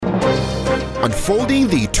unfolding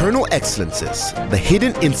the eternal excellences, the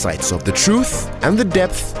hidden insights of the truth, and the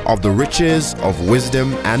depth of the riches of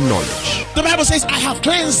wisdom and knowledge. The Bible says, I have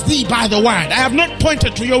cleansed thee by the word. I have not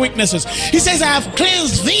pointed to your weaknesses. He says, I have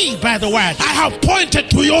cleansed thee by the word. I have pointed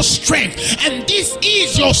to your strength. And this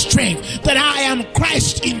is your strength, that I am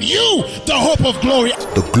Christ in you, the hope of glory.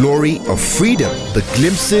 The glory of freedom, the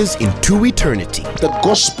glimpses into eternity. The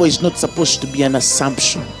gospel is not supposed to be an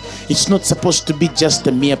assumption. It's not supposed to be just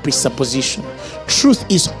a mere presupposition. Truth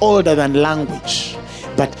is older than language,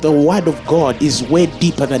 but the word of God is way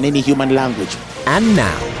deeper than any human language. And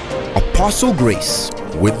now, Apostle Grace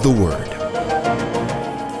with the Word.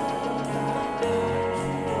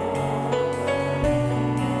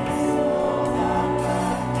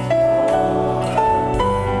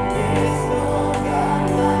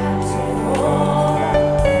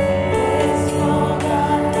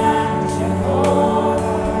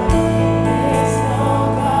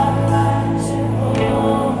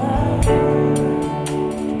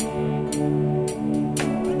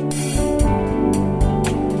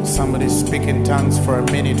 Somebody speak in tongues for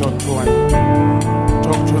a minute or two and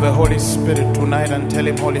talk to the Holy Spirit tonight and tell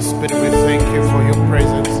him, Holy Spirit, we thank you for your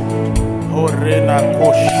presence.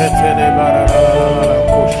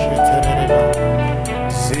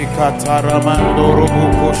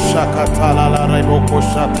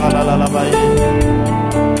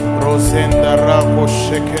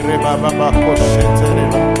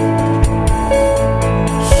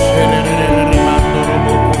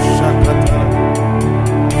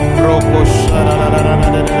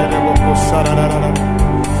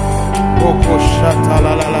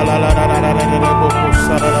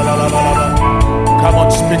 Come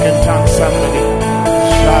on, speak in tongues, somebody.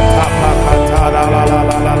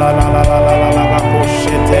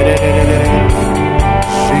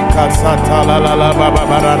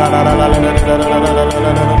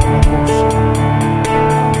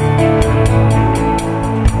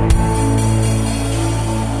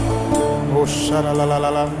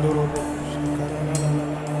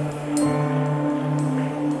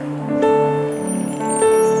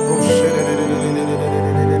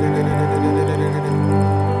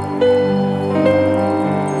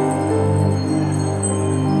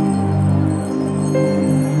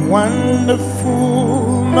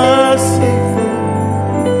 Wonderful, merciful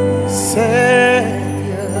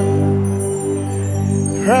Savior,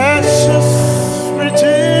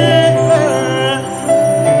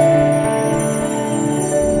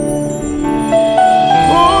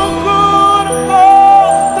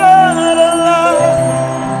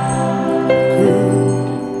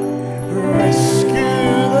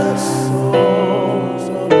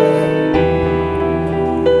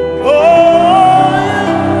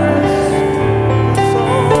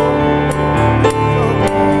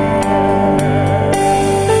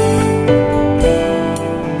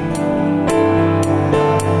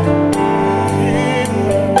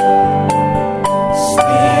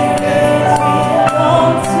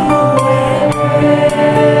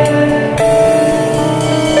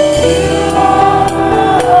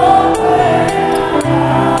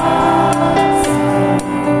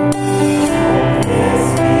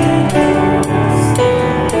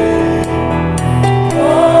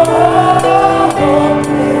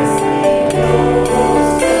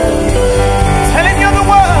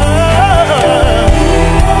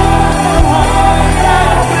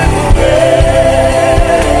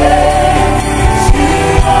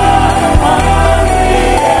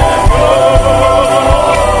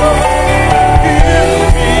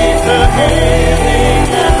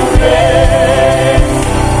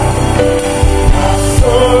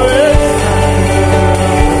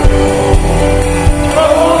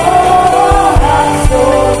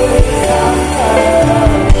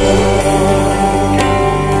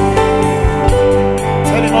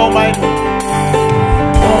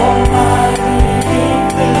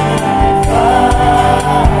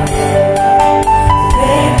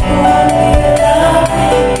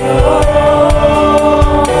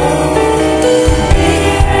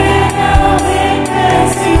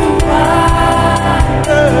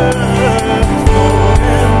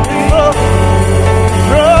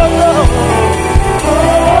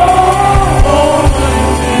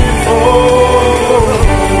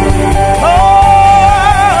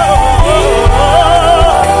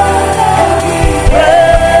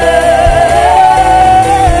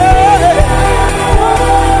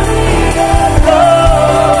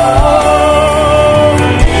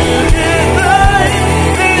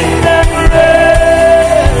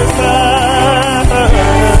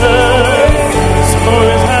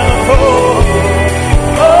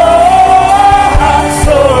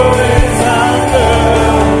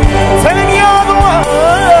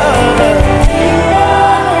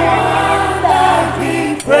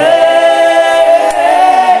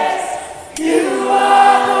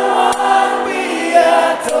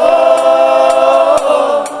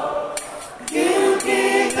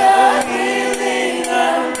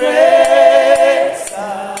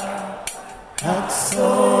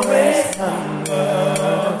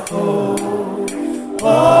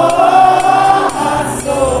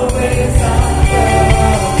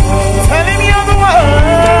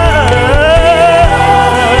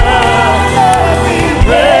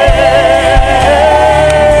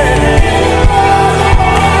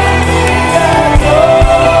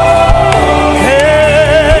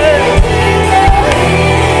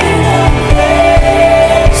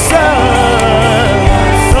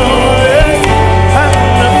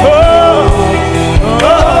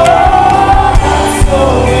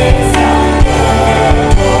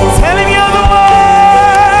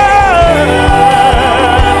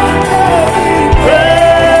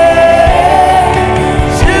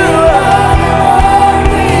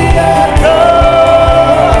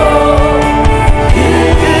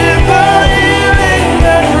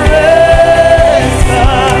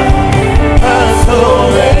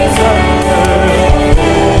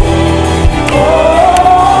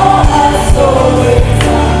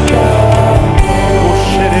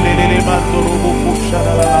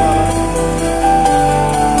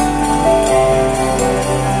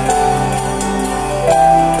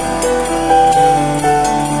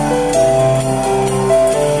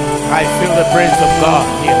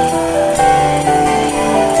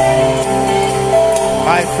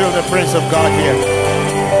 presence of God here.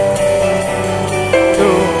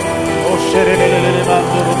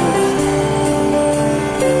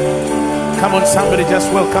 Come on, somebody,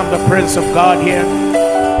 just welcome the presence of God here.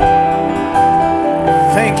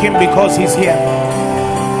 Thank Him because He's here.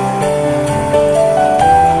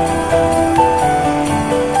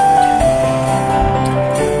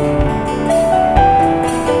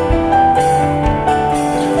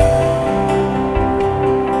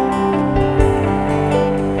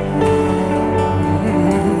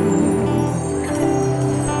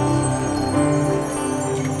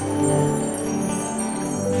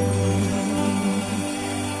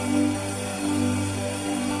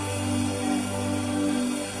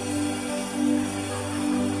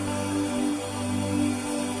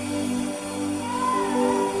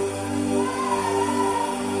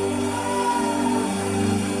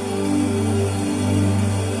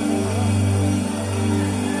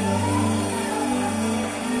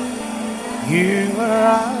 You are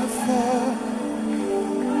Alpha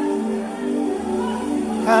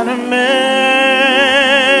and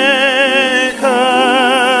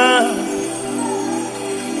Omega.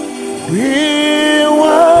 We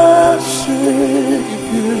worship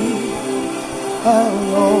you, our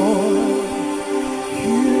Lord.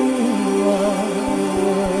 You are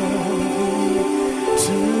worthy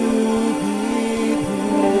to be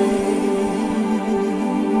praised.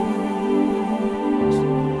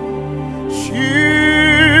 You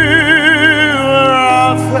are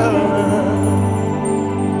Alpha,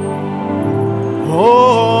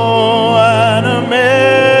 oh, and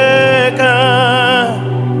Omega.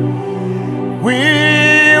 We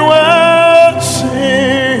worship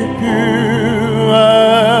you,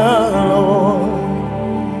 our Lord.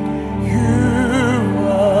 You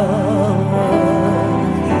are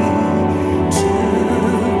worthy to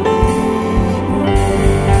be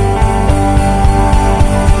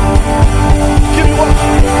praised.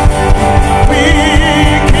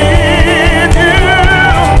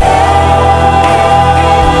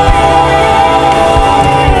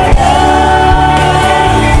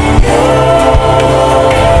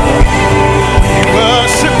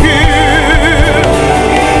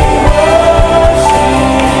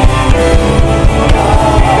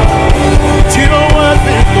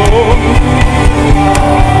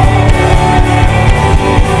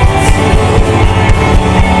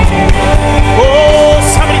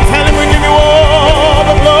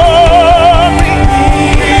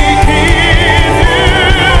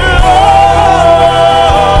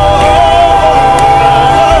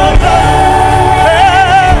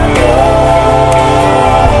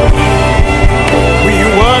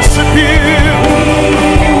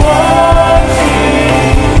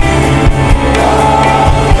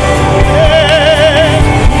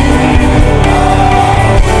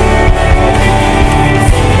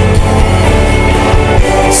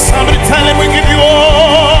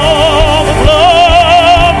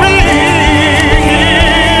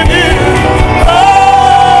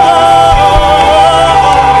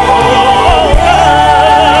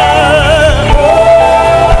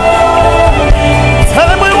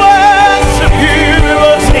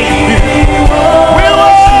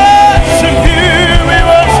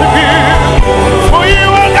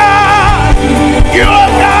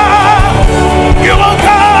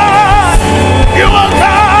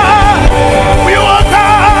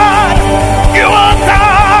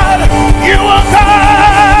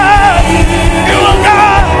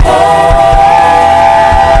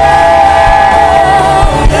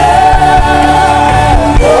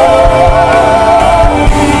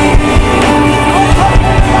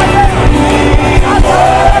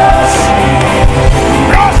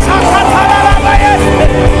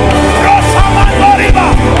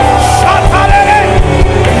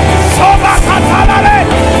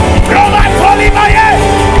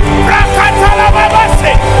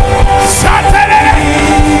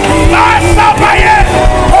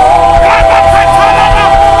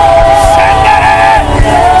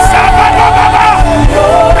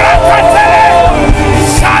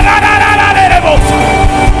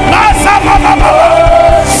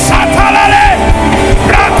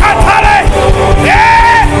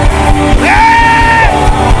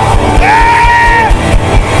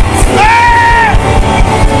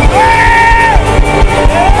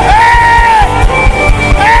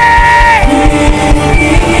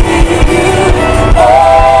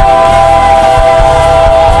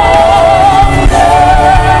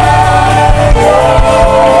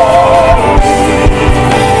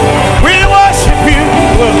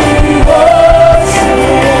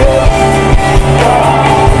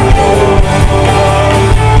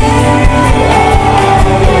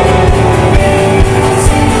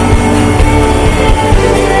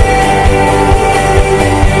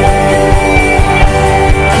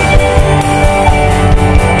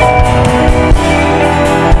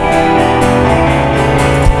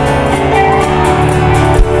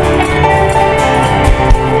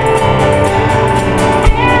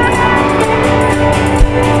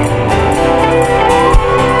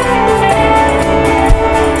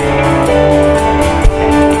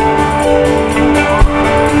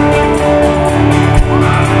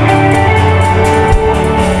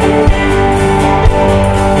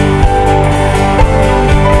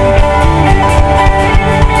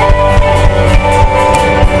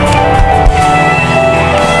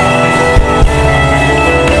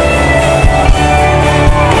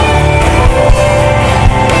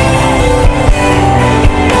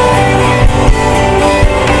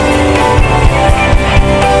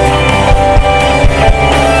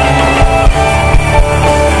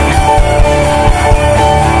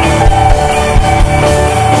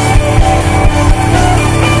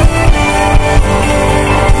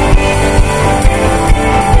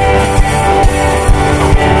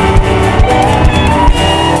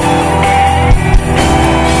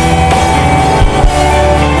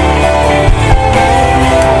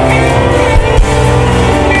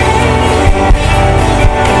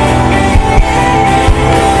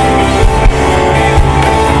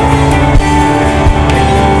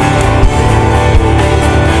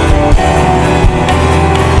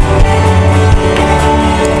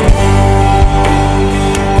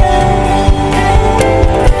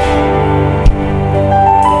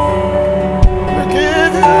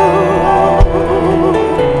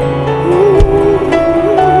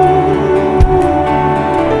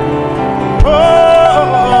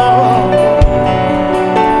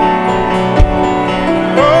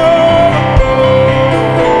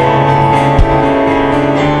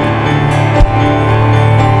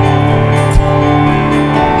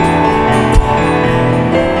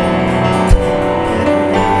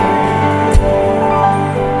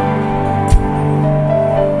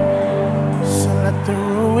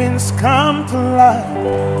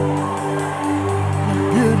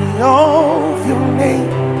 of your name,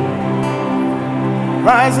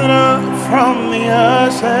 rising up from the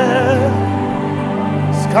ashes.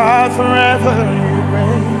 God, forever you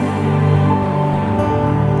reign,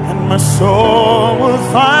 and my soul will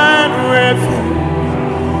find refuge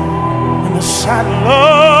in the shadow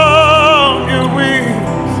of your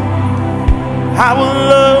wings. I will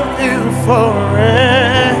love you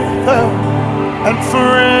forever and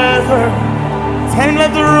forever. Tell him,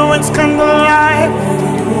 let the ruins come to life. Let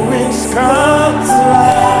the ruins come to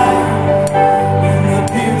life in the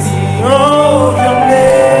beauty of your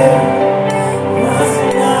name.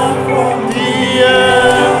 Rising up from the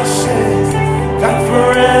ashes, God,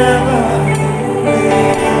 forever you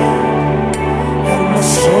reign, and my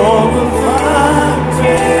soul will find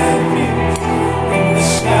refuge in the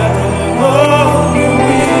shadow of your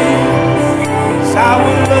wings. I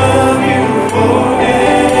will love you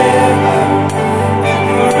forever and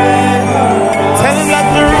forever. Tell him, let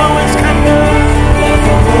the ruins come to life.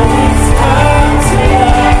 Let the ruins come to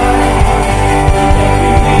life.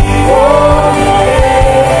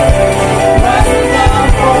 Rising up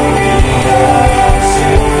from the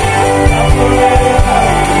ashes, forever.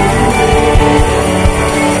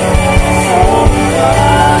 Soul will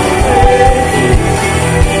find refuge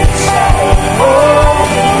in the shadow of your wings.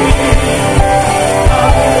 I will love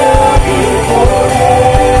you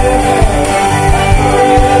forever,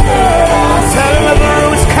 forever. Tell him, let the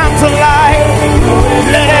roots come to life.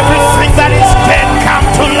 Let everything that is dead come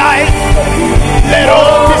to life. Let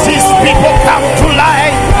all deceased people come to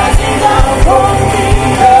life. Rising up from the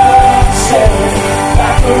ashes, forever you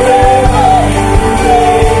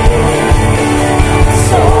reign.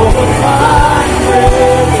 Soul will find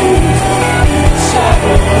refuge in the shadow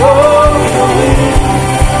of your wings. I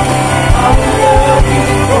will love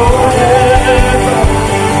you forever,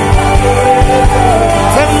 forever.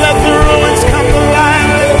 Tell them, let the ruins come to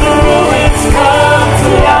life. Let the ruins come to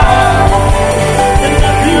life in the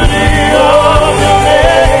beauty of your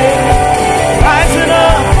name. Rising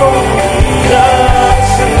up from the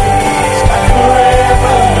ashes, forever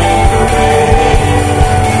you reign.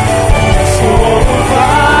 Soul will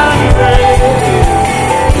find refuge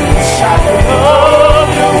in the shadow of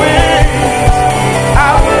your wings. I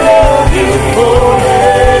will love you forever,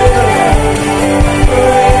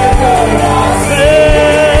 forever. Say,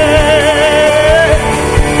 oh,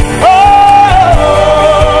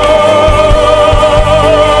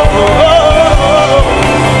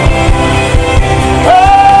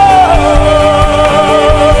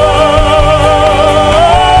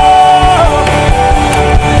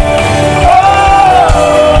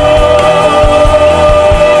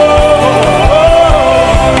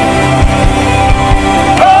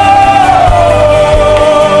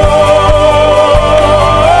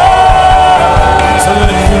 so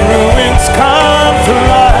let the ruins come to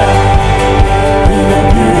life in the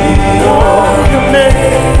beauty of your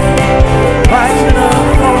name. Rising up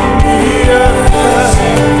from the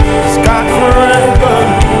ashes, God, forever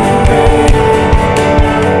you reign.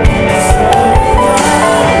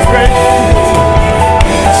 Refuge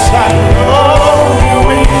in the shadow of your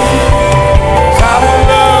wings. I will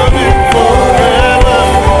love you forever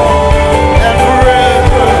and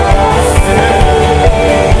forever.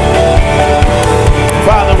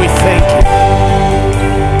 Father, we thank you.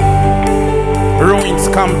 Ruins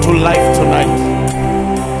come to life tonight.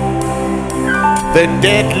 The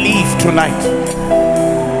dead leave tonight.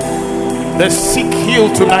 The sick heal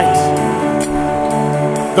tonight.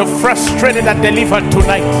 The frustrated are delivered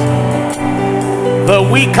tonight. The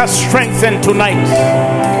weak are strengthened tonight.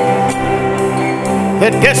 The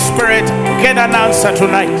desperate get an answer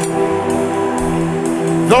tonight.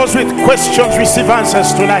 Those with questions receive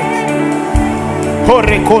answers tonight.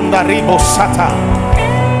 Horekonda ribo sata.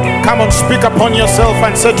 Come on, speak upon yourself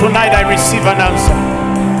and say, tonight I receive an answer.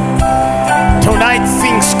 Tonight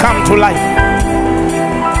things come to life.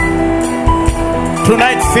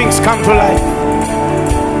 Tonight things come to life.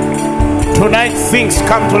 Tonight things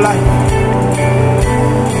come to life.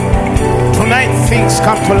 Tonight things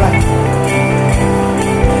come to life.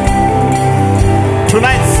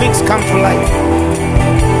 Tonight things come to life.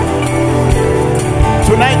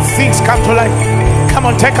 Tonight things come to life. Come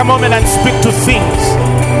on, take a moment and speak to things.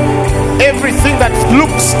 Everything that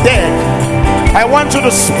looks dead, I want you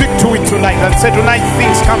to speak to it tonight and say, tonight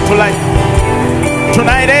things come to life.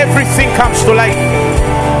 Tonight everything comes to life.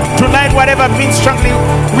 Tonight whatever been struggling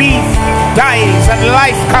with dies and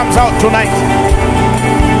life comes out tonight.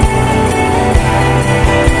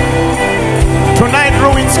 Tonight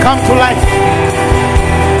ruins come to life.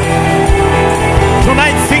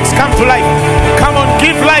 Tonight things come to life. Come on,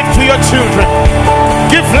 give life to your children.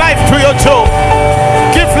 Give life to your job.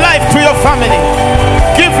 Give life family.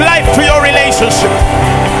 Give life to your relationship.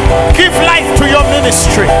 Give life to your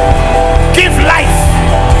ministry. Give life.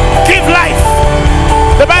 Give life.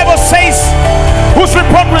 The Bible says, whose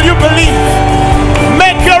report will you believe?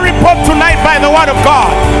 Make your report tonight by the word of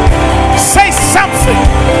God. Say something.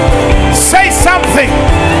 Say something.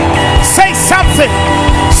 Say something.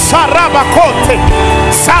 Sarabakote.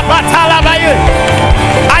 Sabatalabaye.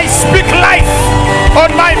 I speak life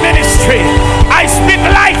on my ministry. I speak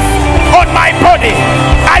life on my body.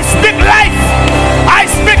 I speak life. I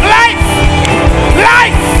speak life.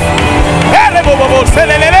 Life.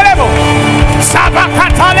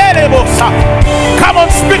 Come on,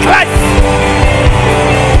 speak life.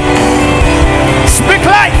 Speak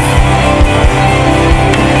life.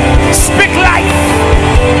 Speak life.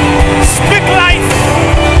 Speak life.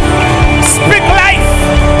 Speak life.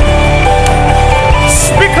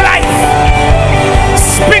 Speak life.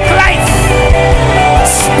 Speak life.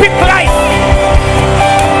 Speak life.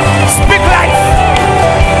 Speak life.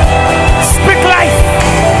 Speak life.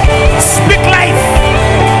 Speak life.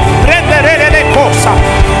 Renderele cosa.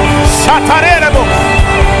 Shatarebo.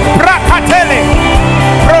 Brakatele.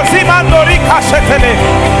 Prosimando ricashetele.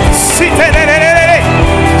 Sitelele.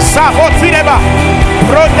 Sabotireba.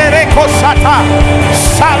 Prodereko shata.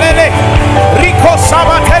 Shalele. Rico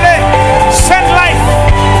sabatele. Send life.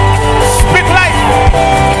 Speak life.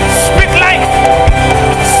 Speak life.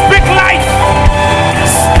 Speak life.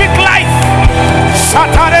 Speak life.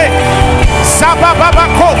 Satare.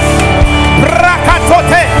 Sabababakos.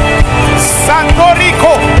 Brakatote.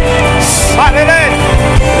 Sandorico. Salele.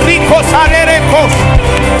 Rico Sarerecos.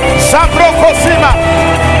 Sabrocosima.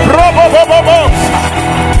 Robobobobos.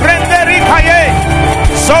 Rendericaye.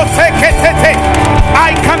 Sofeketete.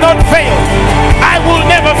 I cannot fail. I will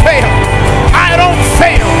never fail. I don't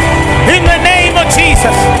fail. In the name of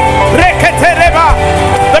Jesus. Reketereba.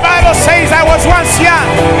 The Bible says I was once young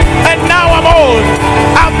and now I'm old.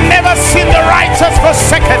 I've never seen the righteous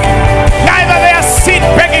forsaken, neither their seed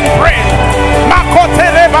begging bread.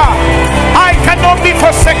 Makotereba. I cannot be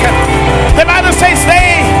forsaken. The Bible says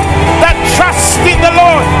they that trust in the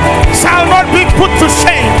Lord shall not be put to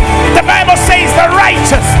shame. The Bible says the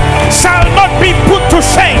righteous shall not be put to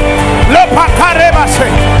shame.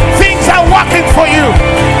 Things are working for you.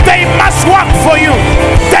 They must work for you.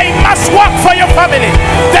 They must work for your family.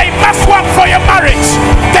 They must work for your marriage.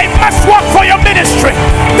 They must work for your ministry.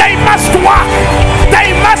 They must work.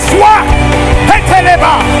 They must work.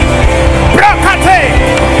 Heteleba. Brakate.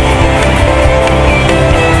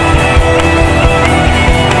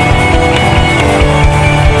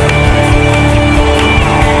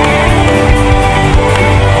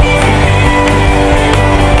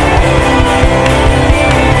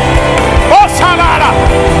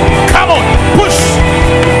 Come on, push.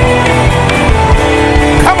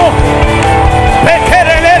 Come on.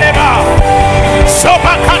 Bekereleba.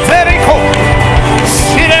 Sobakateriko.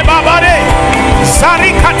 Shirebabare.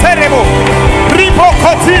 Sarikaterebo.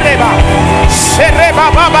 Ribokotireba.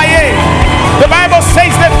 Sherebababaye. The Bible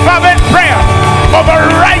says the fervent prayer of a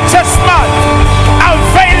righteous man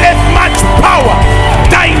availeth much power.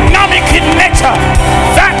 Dynamic in nature.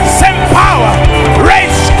 That same power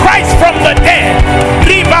raised Christ from the dead.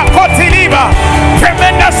 Riba Kotiliba.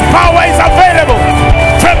 Tremendous power is available.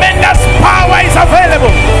 Tremendous power is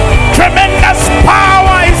available. Tremendous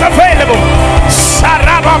power is available.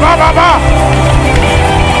 Sarabababa.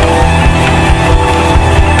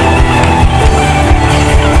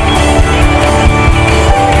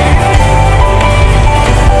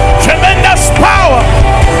 Tremendous power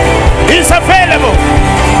is available.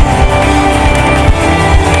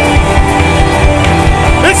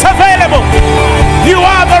 It's available. You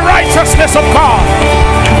are the righteousness of God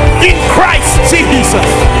in Christ Jesus.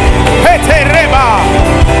 Hetereba,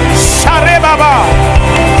 Sharebaba,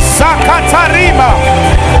 Sakatariba,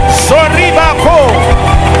 Soribako.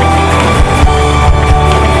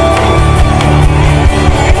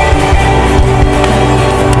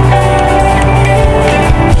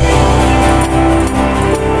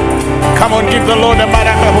 Come on, give the Lord a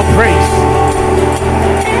miracle of praise.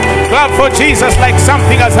 Clap for Jesus like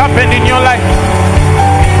something has happened in your life.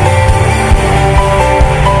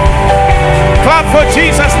 Clap for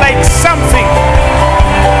Jesus like something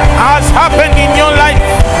has happened in your life.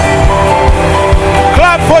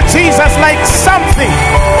 Clap for Jesus like something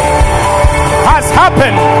has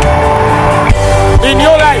happened in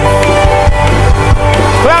your life.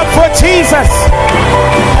 Clap for Jesus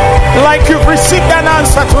like you've received an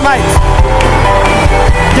answer tonight.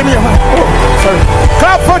 Give me your hand. Oh, sorry.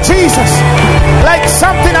 Clap for Jesus like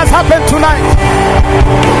something has happened tonight.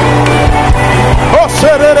 Oh,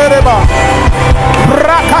 serereba.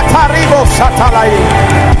 Rakataribo.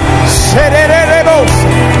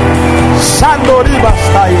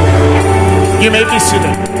 You may be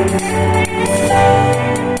seated.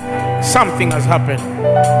 Something has happened.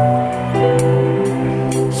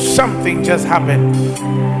 Something just happened.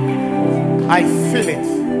 I feel it.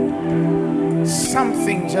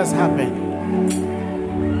 Something just happened.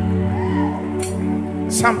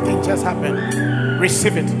 Something just happened.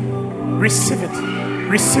 Receive it. Receive it.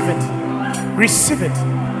 Receive it. Receive it.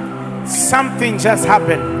 Something just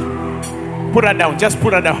happened. Put her down. Just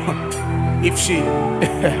put her down. If she...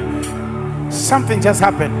 Something just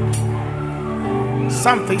happened.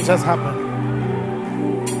 Something just happened.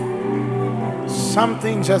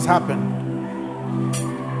 Something just happened.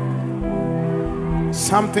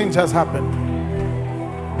 Something just happened.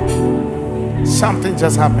 Something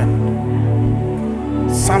just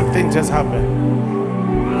happened. Something just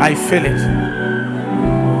happened. I feel it.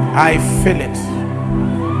 I feel it.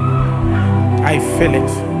 I feel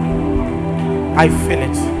it. I feel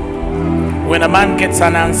it. When a man gets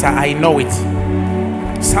an answer, I know it.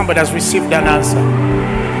 Somebody has received an answer.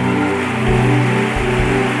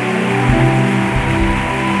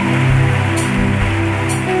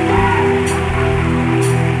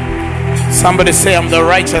 Somebody say, I'm the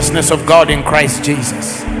righteousness of God in Christ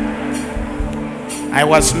Jesus. I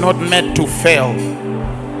was not meant to fail.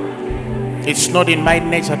 It's not in my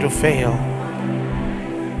nature to fail.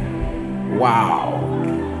 Wow.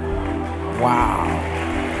 Wow.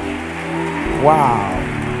 Wow.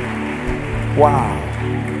 Wow.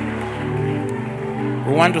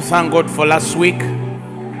 We want to thank God for last week.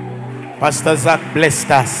 Pastor Zach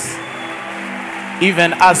blessed us.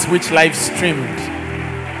 Even us which live streamed,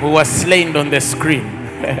 we were slain on the screen.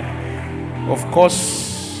 Of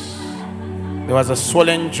course, there was a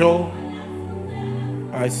swollen jaw.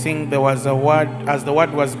 I think there was a word, as the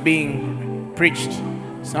word was being preached,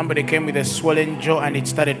 somebody came with a swollen jaw and it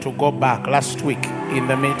started to go back last week in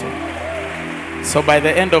the meeting. So by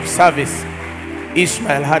the end of service,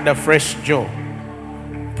 Ishmael had a fresh jaw.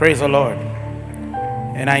 Praise the Lord.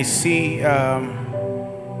 And I see there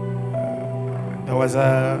was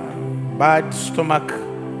a bad stomach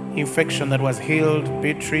infection that was healed.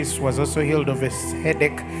 Beatrice was also healed of a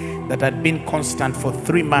headache that had been constant for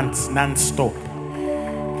 3 months non-stop.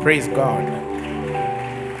 Praise God.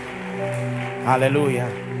 Hallelujah.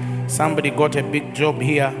 Somebody got a big job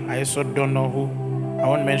here. I also don't know who. I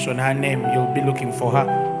won't mention her name. You'll be looking for her.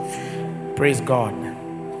 Praise God.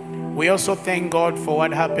 We also thank God for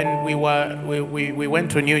what happened. We went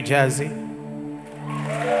to New Jersey.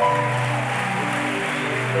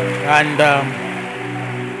 And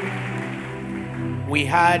we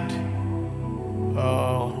had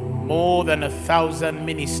more than 1,000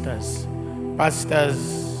 ministers, pastors,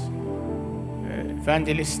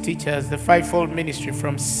 evangelists, teachers, the fivefold ministry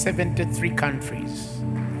from 73 countries.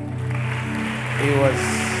 It was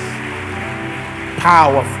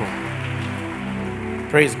powerful.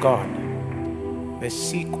 Praise God. The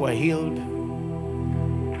sick were healed.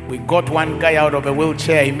 We got one guy out of a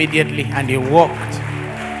wheelchair immediately and he walked.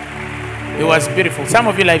 It was beautiful. Some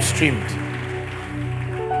of you live streamed.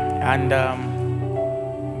 And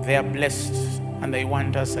they are blessed and they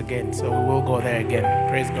want us again. So we will go there again.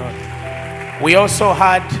 Praise God. We also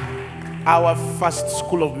had our first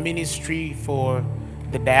school of ministry for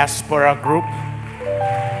the diaspora group.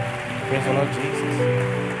 Praise the Lord Jesus.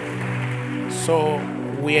 So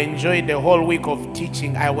we enjoyed the whole week of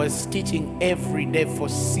teaching. I was teaching every day for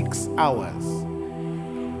 6 hours.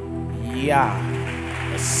 Yeah.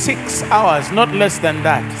 6 hours, not less than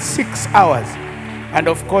that. 6 hours. And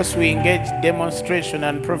of course, we engaged demonstration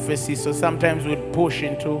and prophecy. So sometimes we'd push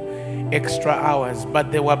into extra hours.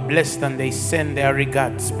 But they were blessed and they send their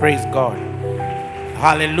regards. Praise God.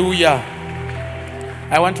 Hallelujah.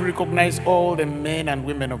 I want to recognize all the men and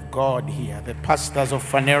women of God here. The pastors of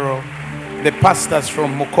Phaneroo. The pastors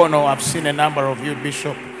from Mukono. I've seen a number of you,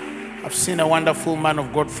 Bishop. I've seen a wonderful man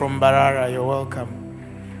of God from Barara. You're welcome.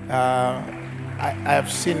 I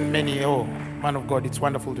have seen many. Oh, man of God, it's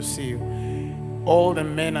wonderful to see you. All the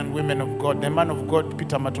men and women of God. The man of God,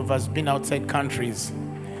 Peter Matov, has been outside countries.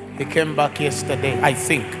 He came back yesterday, I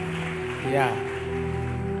think. Yeah.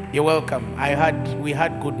 You're welcome. We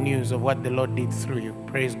had good news of what the Lord did through you.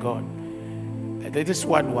 Praise God. This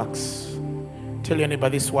word works. Tell your neighbor,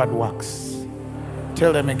 this word works.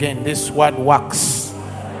 Tell them again, this word works.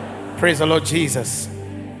 Praise the Lord Jesus.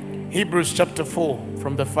 Hebrews chapter 4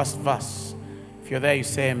 from the first verse. If you're there, you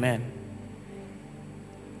say amen.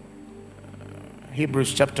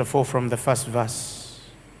 Hebrews chapter 4 from the first verse.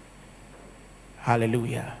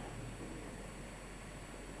 Hallelujah.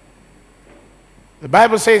 The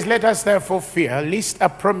Bible says, let us therefore fear, lest a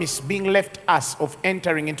promise being left us of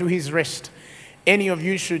entering into his rest, any of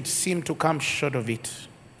you should seem to come short of it.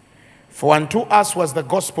 For unto us was the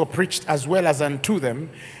gospel preached as well as unto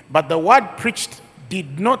them, but the word preached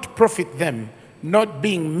did not profit them, not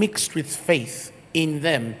being mixed with faith in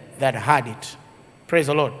them that had it. Praise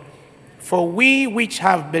the Lord. For we which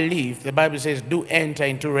have believed, the Bible says, do enter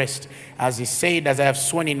into rest. As he said, as I have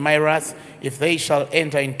sworn in my wrath, if they shall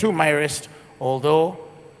enter into my rest, although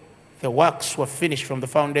the works were finished from the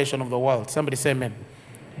foundation of the world. Somebody say amen.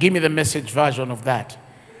 Give me the Message version of that.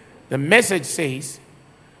 The Message says,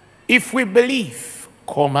 if we believe,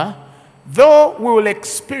 though we will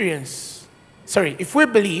experience, if we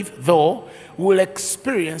believe, though we will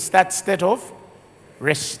experience that state of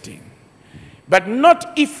resting. But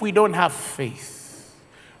not if we don't have faith.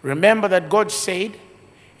 Remember that God said,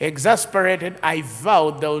 exasperated, I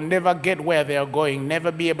vowed they'll never get where they are going,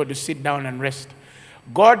 never be able to sit down and rest.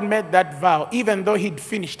 God made that vow even though he'd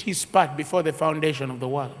finished his part before the foundation of the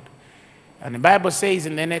world. And the Bible says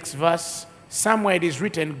in the next verse, somewhere it is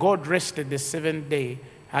written, God rested the seventh day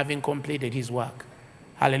having completed his work.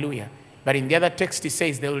 Hallelujah. But in the other text it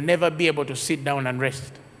says they will never be able to sit down and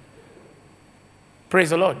rest.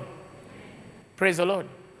 Praise the Lord. Praise the Lord.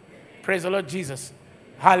 Praise the Lord Jesus.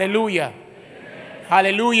 Hallelujah. Amen.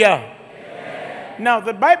 Hallelujah. Amen. Now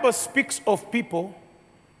the Bible speaks of people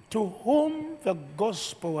to whom the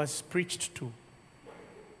gospel was preached to.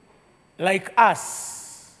 Like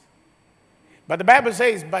us. But the Bible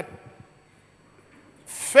says, but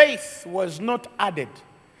faith was not added.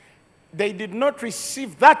 They did not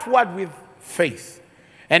receive that word with faith.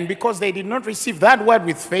 And because they did not receive that word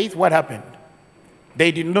with faith, what happened?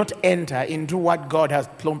 They did not enter into what God has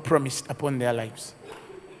promised upon their lives.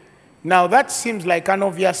 Now that seems like an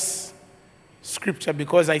obvious scripture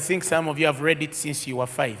because I think some of you have read it since you were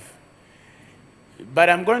 5. But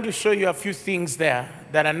I'm going to show you a few things there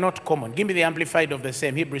that are not common. Give me the Amplified of the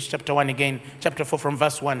same. Hebrews chapter 1 again, chapter 4 from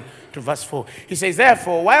verse 1 to verse 4. He says,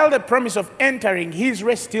 therefore, while the promise of entering his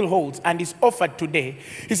rest still holds and is offered today,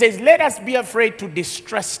 he says, let us be afraid to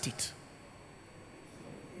distrust it.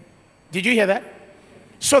 Did you hear that?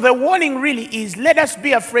 So the warning really is, let us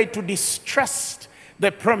be afraid to distrust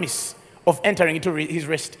the promise of entering into his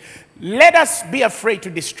rest. Let us be afraid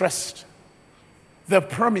to distrust the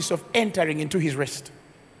promise of entering into his rest.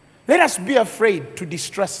 Let us be afraid to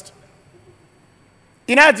distrust.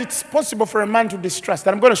 In other words, it's possible for a man to distrust,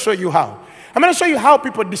 and I'm going to show you how. I'm going to show you how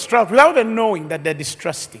people distrust without them knowing that they're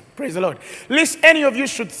distrusting. Praise the Lord. Least any of you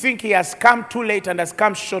should think he has come too late and has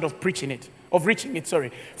come short of reaching it.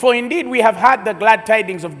 For indeed we have heard the glad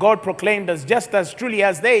tidings of God proclaimed as just as truly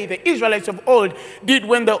as they, the Israelites of old, did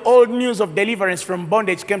when the old news of deliverance from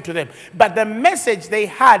bondage came to them. But the message they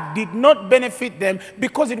had did not benefit them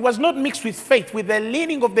because it was not mixed with faith, with the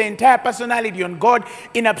leaning of the entire personality on God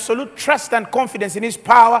in absolute trust and confidence in his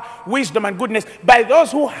power, wisdom, and goodness by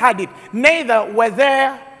those who had it. Neither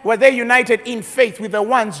were they united in faith with the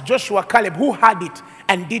ones, Joshua, Caleb, who had it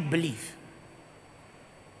and did believe.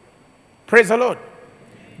 Praise the Lord.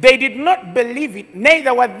 They did not believe it,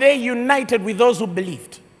 neither were they united with those who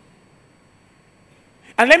believed.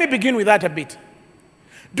 And let me begin with that a bit.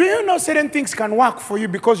 Do you know certain things can work for you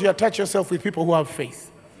because you attach yourself with people who have faith?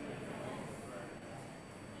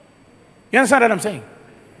 You understand what I'm saying?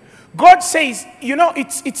 God says, you know,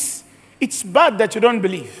 it's bad that you don't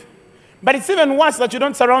believe. But it's even worse that you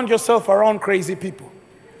don't surround yourself around crazy people.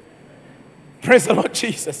 Praise the Lord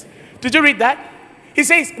Jesus. Did you read that? He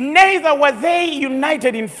says, neither were they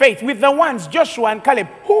united in faith with the ones, Joshua and Caleb,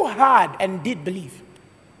 who had and did believe.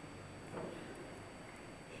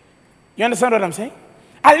 You understand what I'm saying?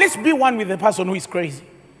 At least be one with the person who is crazy.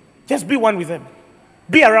 Just be one with them.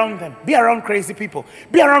 Be around them. Be around crazy people.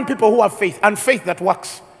 Be around people who have faith, and faith that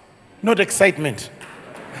works, not excitement.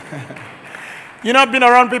 You know, I've been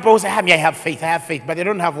around people who say, I have faith, but they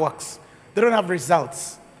don't have works. They don't have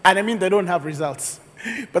results. And I mean, they don't have results.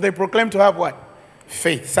 But they proclaim to have what?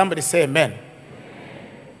 Faith. Somebody say amen. Amen.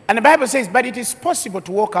 And the Bible says, but it is possible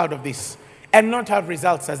to walk out of this and not have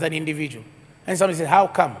results as an individual. And somebody says, how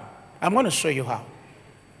come? I'm going to show you how.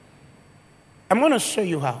 I'm going to show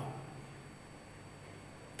you how.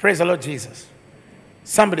 Praise the Lord Jesus.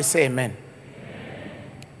 Somebody say amen. Amen.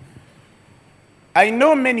 I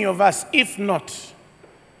know many of us, if not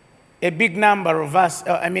a big number of us,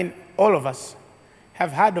 all of us,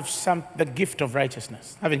 have heard of the gift of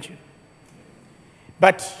righteousness, haven't you?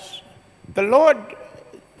 But the Lord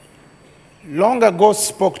long ago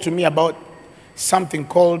spoke to me about something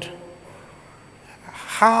called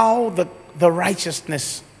how the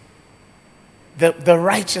righteousness, the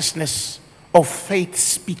righteousness of faith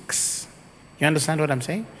speaks. You understand what I'm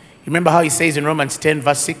saying? You remember how he says in Romans 10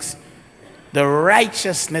 verse 6, the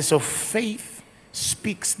righteousness of faith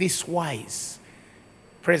speaks this wise.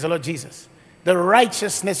 Praise the Lord Jesus. The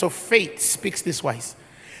righteousness of faith speaks this wise.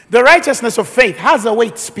 The righteousness of faith has a way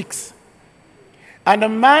it speaks. And a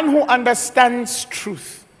man who understands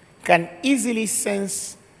truth can easily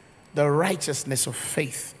sense the righteousness of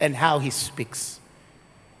faith and how he speaks.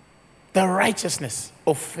 The righteousness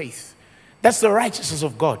of faith. That's the righteousness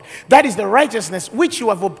of God. That is the righteousness which you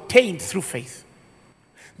have obtained through faith.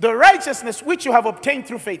 The righteousness which you have obtained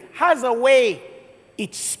through faith has a way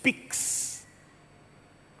it speaks.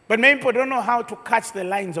 But many people don't know how to catch the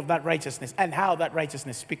lines of that righteousness and how that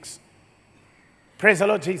righteousness speaks. Praise the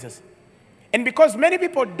Lord Jesus. And because many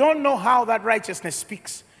people don't know how that righteousness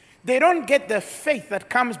speaks, they don't get the faith that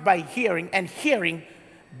comes by hearing, and hearing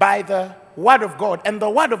by the word of God, and the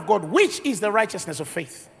word of God, which is the righteousness of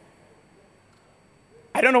faith.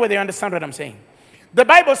 I don't know whether you understand what I'm saying. The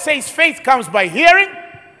Bible says faith comes by hearing,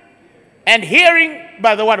 and hearing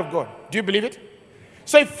by the word of God. Do you believe it?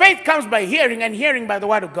 So if faith comes by hearing, and hearing by the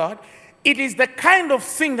word of God, it is the kind of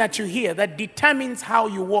thing that you hear that determines how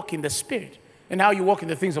you walk in the Spirit and how you walk in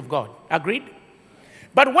the things of God. Agreed?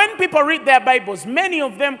 But when people read their Bibles, many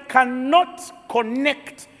of them cannot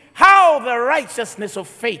connect how the righteousness of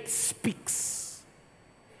faith speaks.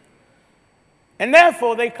 And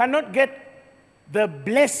therefore, they cannot get the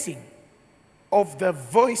blessing of the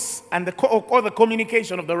voice and or the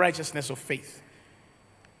communication of the righteousness of faith.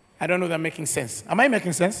 I don't know if I'm making sense. Am I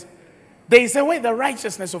making sense? There is a way the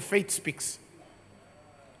righteousness of faith speaks.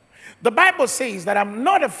 The Bible says that I'm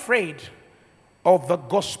not afraid of the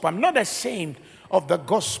gospel. I'm not ashamed of the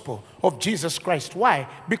gospel of Jesus Christ. Why?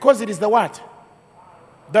 Because it is the what?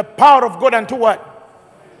 The power of God unto what?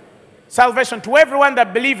 Salvation to everyone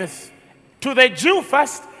that believeth. To the Jew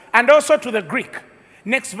first, and also to the Greek.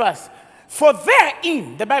 Next verse. For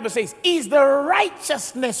therein, the Bible says, is the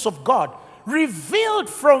righteousness of God revealed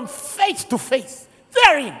from faith to faith.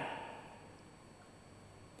 Therein.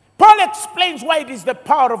 Paul explains why it is the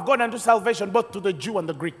power of God unto salvation both to the Jew and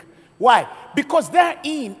the Greek. Why? Because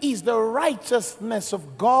therein is the righteousness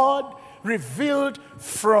of God revealed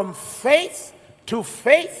from faith to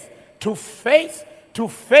faith to faith to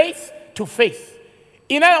faith to faith.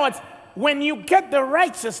 In other words, when you get the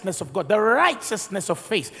righteousness of God, the righteousness of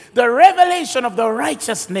faith, the revelation of the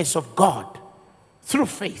righteousness of God through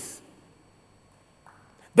faith,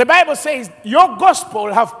 the Bible says your gospel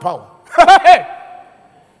will have power.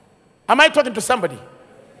 Am I talking to somebody?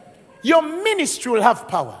 Your ministry will have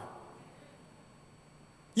power.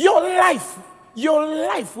 Your life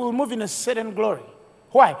will move in a certain glory.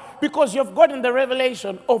 Why? Because you've gotten the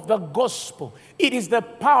revelation of the gospel. It is the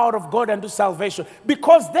power of God unto salvation.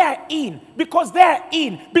 Because therein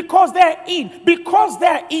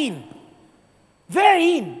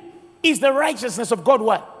is the righteousness of God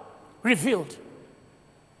what? Revealed.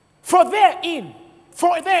 For therein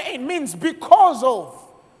means because of.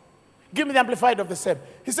 Give me the Amplified of the same.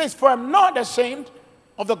 He says, for I'm not ashamed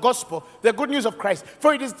of the gospel, the good news of Christ.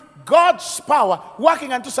 For it is God's power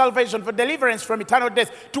working unto salvation for deliverance from eternal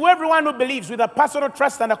death to everyone who believes with a personal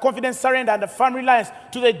trust and a confident surrender and a firm reliance,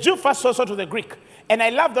 to the Jew first, also to the Greek. And I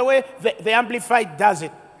love the way the Amplified does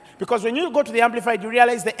it. Because when you go to the Amplified, you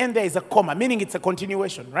realize the end there is a comma, meaning it's a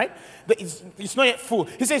continuation, right? It's not yet full.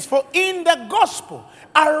 He says, for in the gospel,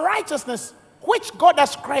 a righteousness which God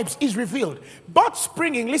ascribes is revealed, both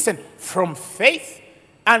springing, listen, from faith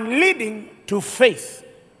and leading to faith.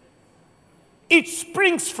 It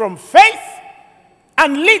springs from faith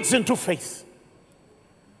and leads into faith.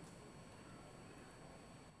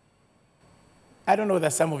 I don't know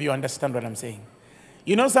that some of you understand what I'm saying.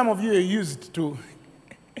 You know, some of you are used to...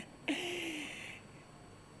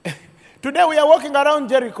 Today we are walking around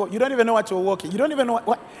Jericho. You don't even know what you're walking. You don't even know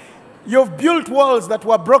what... You've built walls that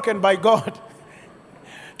were broken by God.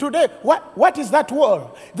 Today, what is that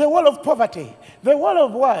wall? The wall of poverty. The wall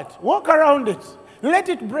of what? Walk around it. Let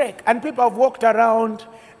it break. And people have walked around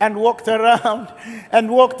and walked around and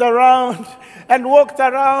walked around and walked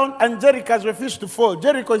around, and Jericho has refused to fall.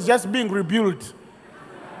 Jericho is just being rebuilt.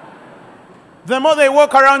 The more they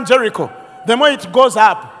walk around Jericho, the more it goes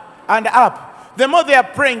up and up. The more they are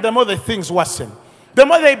praying, the more the things worsen. The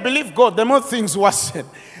more they believe God, the more things worsen.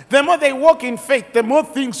 The more they walk in faith, the more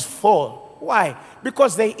things fall. Why?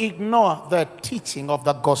 Because they ignore the teaching of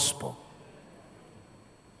the gospel.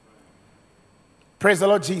 Praise the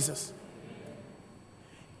Lord Jesus.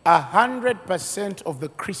 100% of the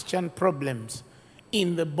Christian problems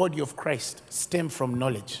in the body of Christ stem from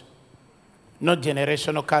knowledge. Not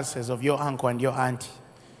generational curses of your uncle and your auntie.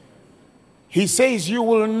 He says you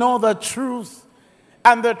will know the truth,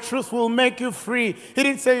 and the truth will make you free. He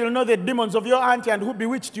didn't say you'll know the demons of your auntie and who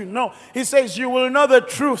bewitched you. No. He says you will know the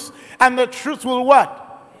truth, and the truth will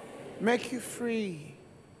what? Make you free.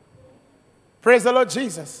 Praise the Lord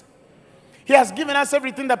Jesus. He has given us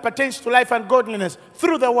everything that pertains to life and godliness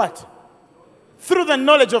through the what? Through the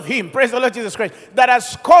knowledge of Him. Praise the Lord Jesus Christ. That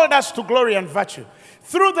has called us to glory and virtue.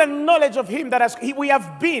 Through the knowledge of Him we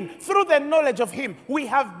have been. Through the knowledge of Him we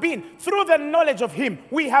have been. Through the knowledge of Him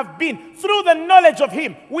we have been. Through the knowledge of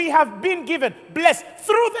Him we have been given. Blessed.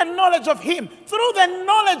 Through the knowledge of Him. Through the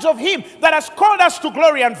knowledge of Him that has called us to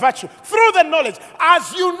glory and virtue. Through the knowledge.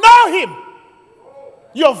 As you know Him,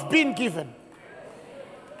 you've been given.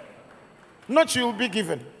 Not you will be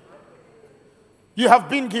given. You have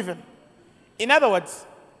been given. In other words,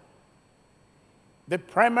 the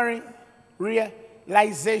primary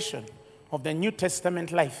realization of the New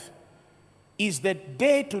Testament life is the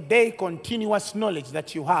day-to-day continuous knowledge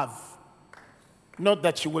that you have, not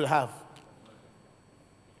that you will have.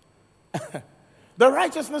 The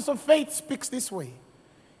righteousness of faith speaks this way.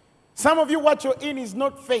 Some of you, what you're in is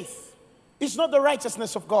not faith. It's not the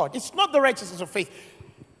righteousness of God. It's not the righteousness of faith.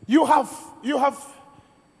 You have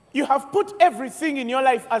put everything in your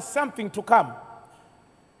life as something to come.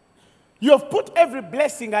 You have put every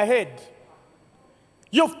blessing ahead.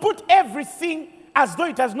 You've put everything as though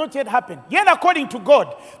it has not yet happened. Yet according to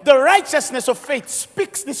God, the righteousness of faith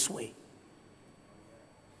speaks this way.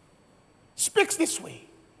 Speaks this way.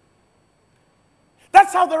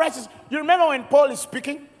 That's how the righteous... You remember when Paul is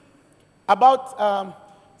speaking about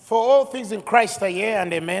for all things in Christ are yea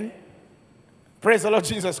and amen. Praise the Lord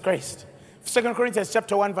Jesus Christ. 2 Corinthians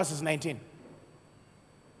chapter 1 verses 19.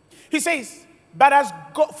 He says, but as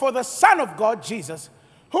God, for the Son of God, Jesus,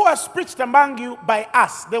 who was preached among you by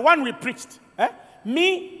us, the one we preached,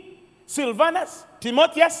 me, Silvanus,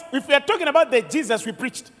 Timotheus, if we are talking about the Jesus we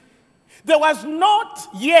preached, there was not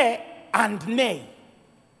yea and nay.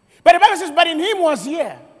 But the Bible says, but in him was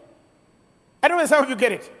yea. I don't know if some of you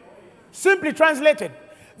get it. Simply translated,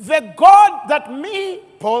 the God that me,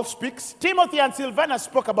 Paul speaks, Timothy and Silvanus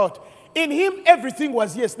spoke about, in him everything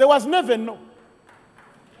was yes. There was never no.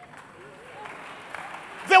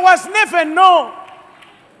 There was never no.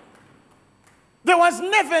 There was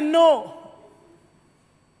never no.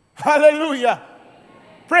 Hallelujah.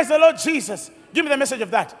 Praise the Lord Jesus. Give me the message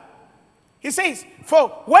of that. He says, for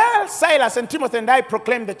while Silas and Timothy and I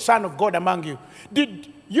proclaimed the Son of God among you,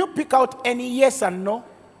 did you pick out any yes and no?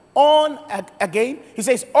 On again? He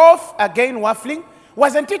says, off again, waffling.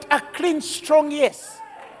 Wasn't it a clean, strong yes?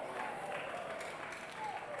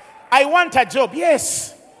 I want a job.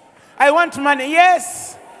 Yes. I want money.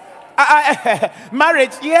 Yes.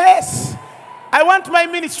 Marriage. Yes. I want my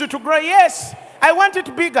ministry to grow. Yes. I want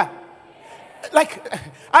it bigger. Like,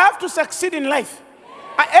 I have to succeed in life.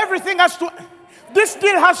 Everything has to, this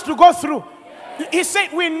deal has to go through. He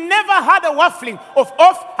said, we never had a waffling of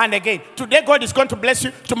off and again. Today, God is going to bless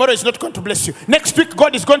you. Tomorrow, is not going to bless you. Next week,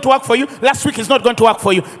 God is going to work for you. Last week, is not going to work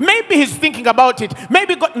for you. Maybe he's thinking about it.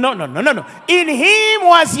 Maybe God, no. In him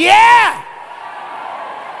was, yeah.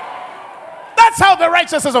 That's how the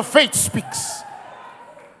righteousness of faith speaks.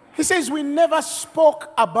 He says, we never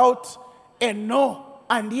spoke about a no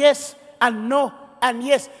and yes and no and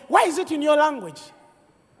yes. Why is it in your language?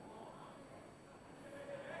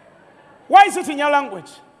 Why is it in your language?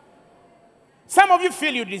 Some of you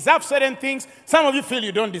feel you deserve certain things. Some of you feel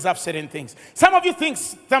you don't deserve certain things. Some of you think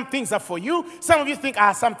some things are for you. Some of you think,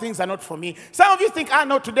 some things are not for me. Some of you think,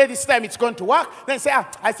 no, today, this time, it's going to work. Then say,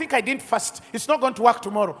 I think I didn't fast. It's not going to work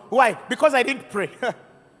tomorrow. Why? Because I didn't pray.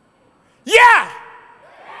 Yeah!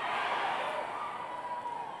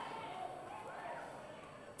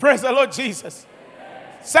 Praise the Lord Jesus.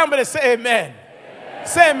 Somebody say amen.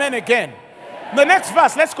 Say amen again. The next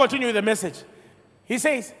verse, let's continue with the message. He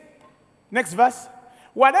says, next verse,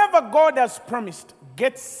 whatever God has promised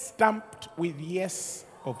gets stamped with yes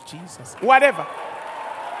of Jesus. Whatever.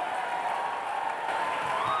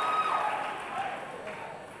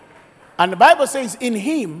 And the Bible says, in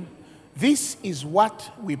him, this is what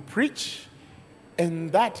we preach,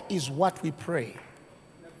 and that is what we pray.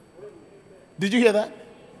 Did you hear that?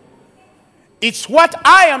 It's what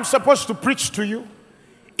I am supposed to preach to you.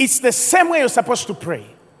 It's the same way you're supposed to pray.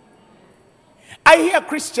 I hear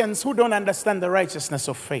Christians who don't understand the righteousness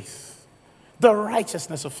of faith. The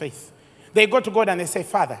righteousness of faith. They go to God and they say,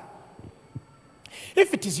 Father,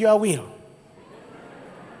 if it is your will,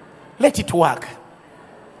 let it work.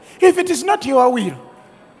 If it is not your will,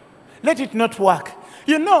 let it not work.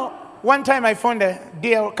 You know, one time I found a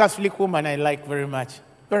dear Catholic woman I like very much.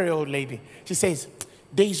 Very old lady. She says,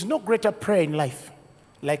 there is no greater prayer in life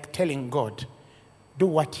like telling God, do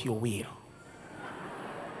what you will.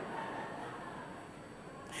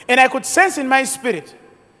 And I could sense in my spirit,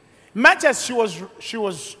 much as she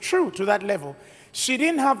was true to that level, she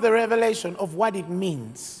didn't have the revelation of what it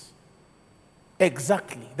means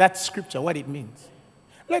exactly that scripture, what it means.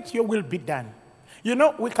 Let your will be done. You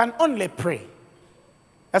know, we can only pray.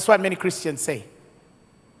 That's what many Christians say.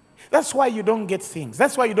 That's why you don't get things.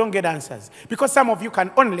 That's why you don't get answers. Because some of you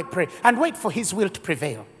can only pray and wait for his will to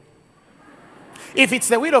prevail. If it's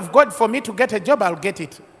the will of God for me to get a job, I'll get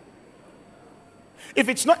it. If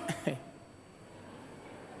it's not...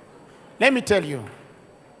 Let me tell you.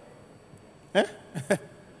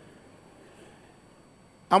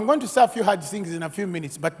 I'm going to say a few hard things in a few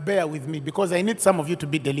minutes, but bear with me because I need some of you to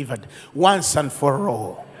be delivered once and for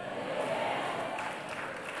all.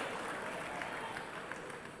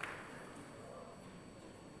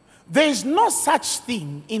 There is no such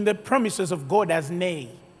thing in the promises of God as nay.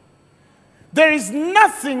 There is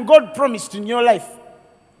nothing God promised in your life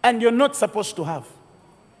and you're not supposed to have.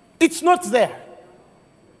 It's not there.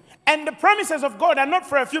 And the promises of God are not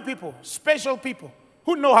for a few people, special people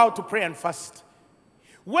who know how to pray and fast.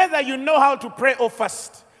 Whether you know how to pray or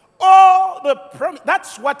fast,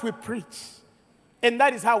 that's what we preach. And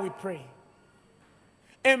that is how we pray.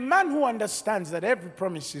 A man who understands that every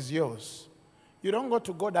promise is yours, you don't go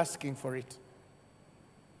to God asking for it.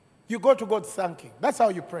 You go to God thanking. That's how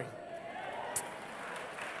you pray.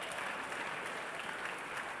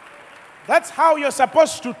 That's how you're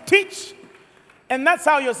supposed to teach, and that's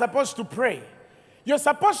how you're supposed to pray. You're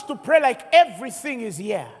supposed to pray like everything is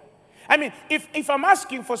here. I mean, if I'm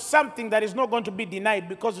asking for something that is not going to be denied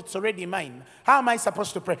because it's already mine, how am I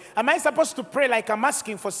supposed to pray? Am I supposed to pray like I'm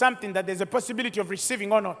asking for something that there's a possibility of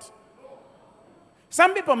receiving or not?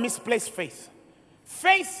 Some people misplace faith.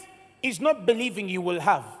 Faith is not believing you will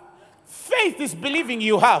have. Faith is believing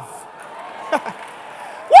you have.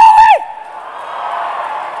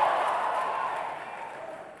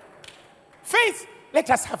 Faith, let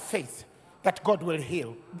us have faith that God will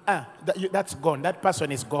heal. That's gone. That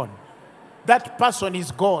person is gone. That person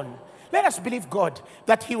is gone. Let us believe God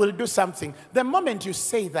that he will do something. The moment you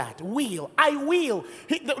say that, I will.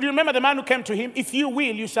 You remember the man who came to him? If you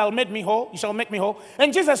will, you shall make me whole. You shall make me whole.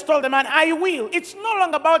 And Jesus told the man, I will. It's no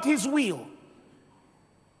longer about his will.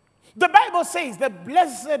 The Bible says the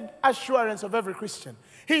blessed assurance of every Christian.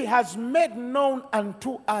 He has made known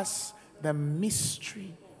unto us the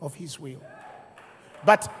mystery of his will.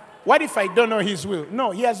 But what if I don't know his will? No,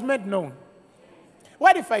 he has made known.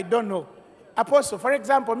 What if I don't know? Apostle, for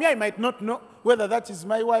example, me, I might not know whether that is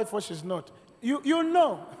my wife or she's not. You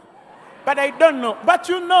know. But I don't know. But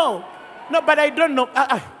you know. No, but I don't know.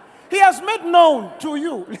 He has made known to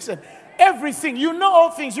you. Listen, everything. You know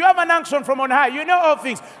all things. You have an unction from on high. You know all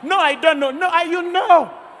things. No, I don't know. No, you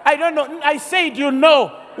know. I don't know. I said you know.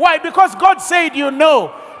 Why? Because God said you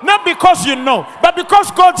know. Not because you know, but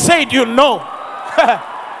because God said you know.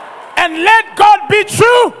 And let God be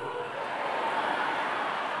true.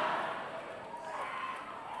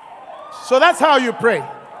 So that's how you pray.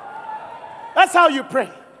 That's how you pray.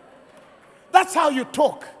 That's how you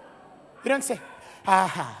talk. You don't say,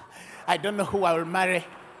 I don't know who I will marry.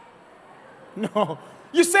 No.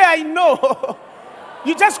 You say, I know.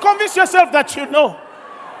 You just convince yourself that you know.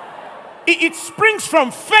 It springs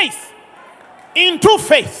from faith into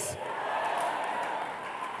faith.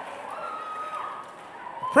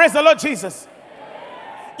 Praise the Lord Jesus.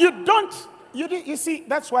 You see,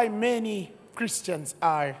 that's why many Christians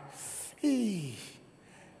are. The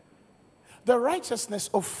righteousness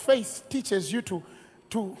of faith teaches you to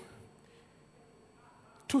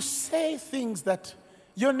say things that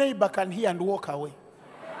your neighbor can hear and walk away.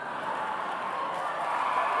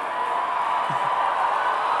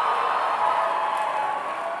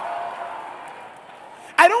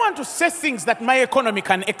 I don't want to say things that my economy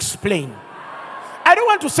can explain. I don't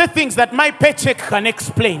want to say things that my paycheck can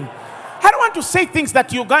explain. I don't want to say things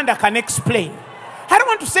that Uganda can explain. I don't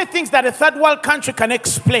want to say things that a third world country can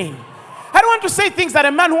explain. I don't want to say things that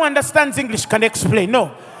a man who understands English can explain.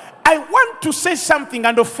 No. I want to say something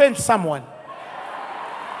and offend someone.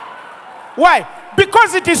 Why?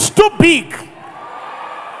 Because it is too big.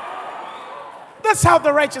 That's how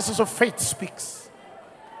the righteousness of faith speaks.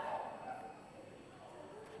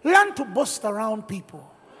 Learn to boast around people.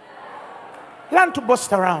 Learn to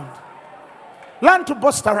boast around. Learn to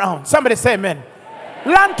boast around. Somebody say amen.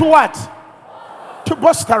 Learn to what? To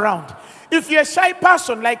boast around. If you're a shy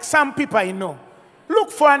person like some people I know, look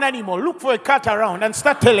for an animal, look for a cat around and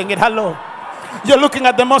start telling it hello. You're looking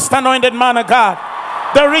at the most anointed man of God,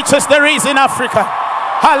 the richest there is in Africa.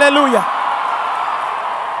 Hallelujah.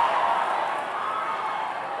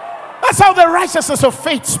 That's how the righteousness of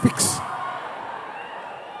faith speaks.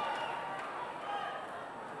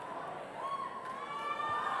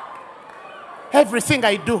 Everything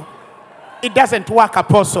I do, it doesn't work,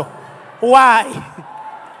 Apostle. Why?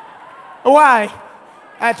 Why?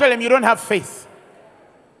 I told him, you don't have faith.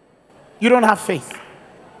 You don't have faith.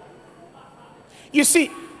 You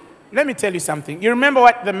see, let me tell you something. You remember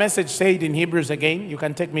what the message said in Hebrews again? You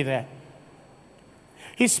can take me there.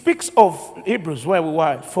 He speaks of Hebrews, where we were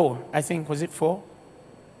at 4. I think, was it 4?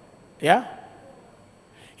 Yeah?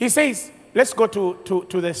 He says, let's go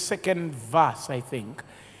to the second verse, I think.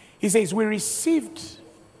 He says, we received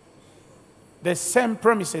the same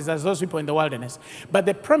promises as those people in the wilderness. But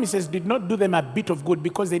the promises did not do them a bit of good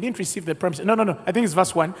because they didn't receive the promise. No. I think it's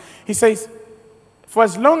verse 1. He says, for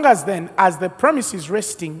as long as then, as the promise is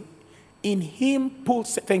resting in him,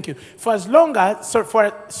 thank you. For as long, then,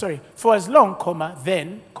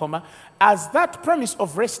 as that promise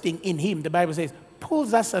of resting in him, the Bible says,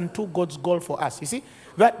 pulls us unto God's goal for us. You see?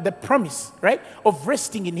 That the promise, right, of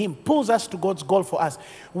resting in him pulls us to God's goal for us.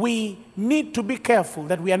 We need to be careful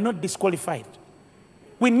that we are not disqualified.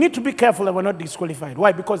 We need to be careful that we're not disqualified.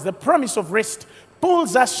 Why? Because the promise of rest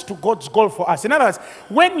pulls us to God's goal for us. In other words,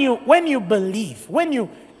 when you believe, when you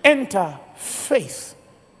enter faith,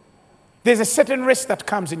 there's a certain rest that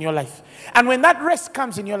comes in your life. And when that rest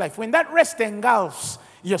comes in your life, when that rest engulfs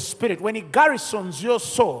your spirit, when it garrisons your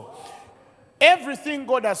soul, everything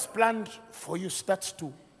God has planned for you starts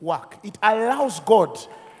to work. It allows God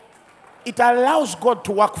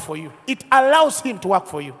to work for you. It allows him to work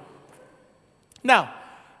for you. Now,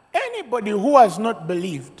 anybody who has not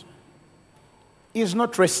believed is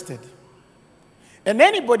not rested. And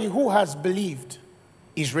anybody who has believed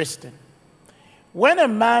is rested. When a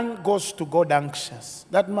man goes to God anxious,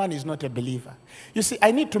 that man is not a believer. You see,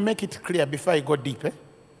 I need to make it clear before I go deep.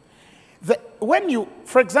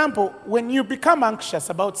 For example, when you become anxious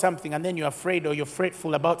about something and then you're afraid or you're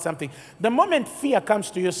fretful about something, the moment fear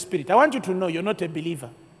comes to your spirit, I want you to know you're not a believer.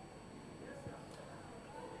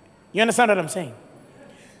 You understand what I'm saying?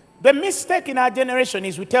 The mistake in our generation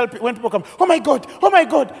is we tell people, when people come, oh my God,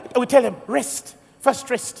 we tell them, rest, first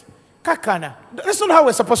rest. Kakana. That's not how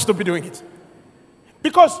we're supposed to be doing it.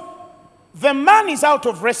 Because the man is out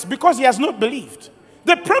of rest because he has not believed.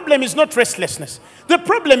 The problem is not restlessness. The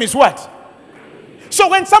problem is what? So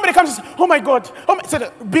when somebody comes and says, oh my God,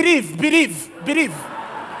 believe.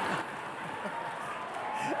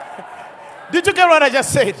 Did you get what I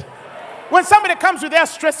just said? When somebody comes with their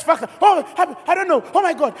stress factor, I don't know, oh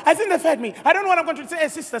my God, I think they've heard me. I don't know what I'm going to say. Hey,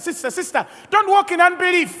 sister, don't walk in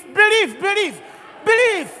unbelief. Believe.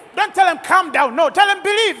 Don't tell them calm down. No, tell them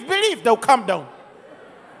believe. They'll calm down.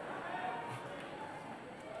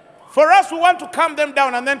 For us, we want to calm them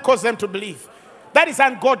down and then cause them to believe. That is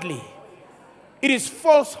ungodly. It is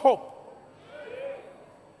false hope.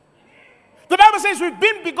 The Bible says we've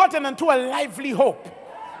been begotten unto a lively hope.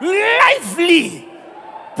 Lively.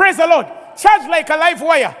 Praise the Lord. Charged like a live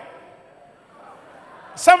wire.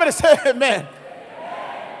 Somebody say amen.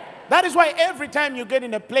 That is why every time you get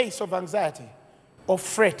in a place of anxiety, or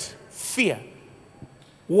fret, fear,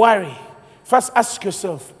 worry, first ask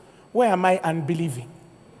yourself, where am I unbelieving?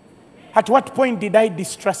 At what point did I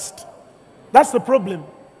distrust? That's the problem.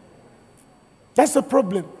 That's the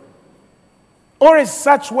problem. Or is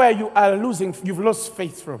such where you are you've lost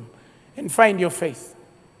faith from, and find your faith.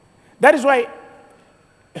 That is why,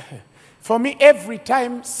 for me, every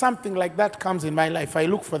time something like that comes in my life, I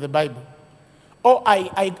look for the Bible. Or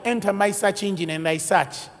I enter my search engine and I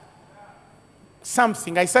search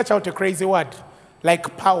something. I search out a crazy word,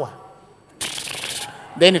 like power.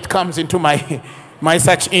 Then it comes into my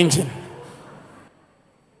search engine.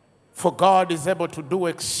 For God is able to do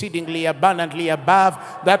exceedingly abundantly above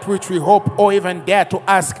that which we hope or even dare to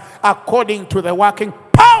ask, according to the working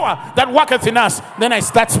power that worketh in us. Then I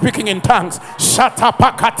start speaking in tongues. I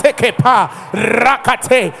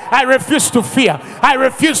refuse to fear.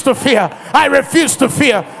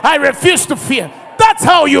 That's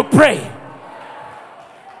how you pray.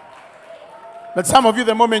 But some of you,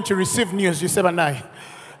 the moment you receive news, you say,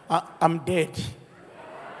 I'm dead.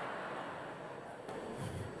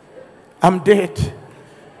 I'm dead.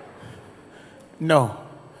 No.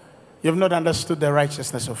 You've not understood the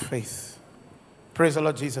righteousness of faith. Praise the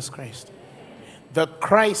Lord Jesus Christ. The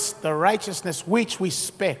Christ, the righteousness which we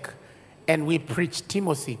spake and we preach.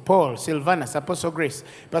 Timothy, Paul, Silvanus, Apostle Grace,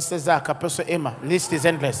 Pastor Zach, Apostle Emma. List is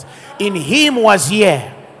endless. In him was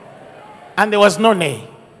yea, and there was no nay.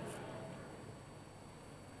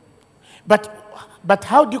 But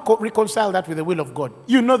how do you reconcile that with the will of God?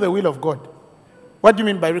 You know the will of God. What do you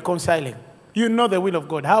mean by reconciling? You know the will of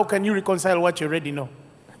God. How can you reconcile what you already know?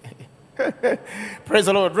 Praise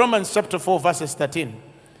the Lord. Romans chapter 4 verses 13.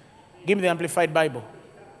 Give me the Amplified Bible.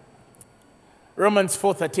 Romans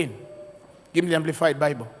 4:13. Give me the Amplified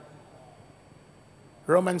Bible.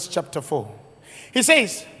 Romans chapter 4. He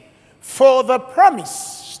says, For the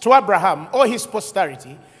promise to Abraham or his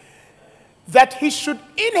posterity that he should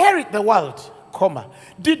inherit the world,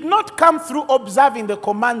 did not come through observing the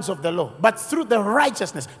commands of the law, but through the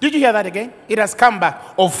righteousness. Did you hear that again? It has come back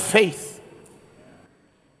of faith.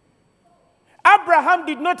 Abraham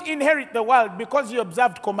did not inherit the world because he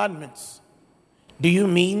observed commandments. Do you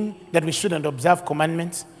mean that we shouldn't observe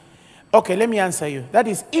commandments? Okay, let me answer you. That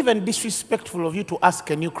is even disrespectful of you to ask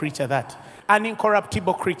a new creature that. An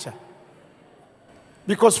incorruptible creature.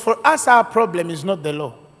 Because for us, our problem is not the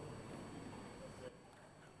law.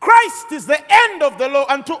 Christ is the end of the law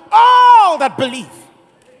unto all that believe.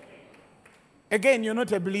 Again, you're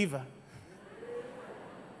not a believer.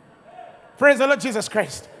 Praise the Lord Jesus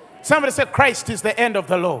Christ. Somebody say, Christ is the end of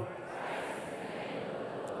the law.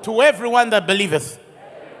 To everyone that believeth.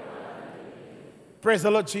 Praise the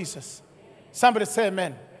Lord Jesus. Somebody say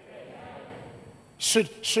amen.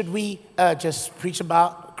 Should we just preach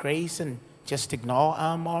about grace and just ignore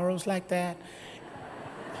our morals like that?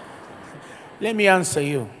 Let me answer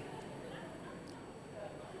you.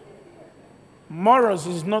 Morals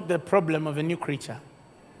is not the problem of a new creature.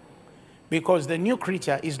 Because the new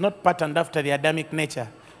creature is not patterned after the Adamic nature,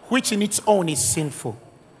 which in its own is sinful.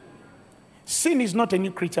 Sin is not a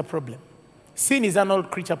new creature problem. Sin is an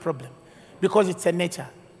old creature problem because it's a nature.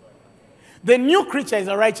 The new creature is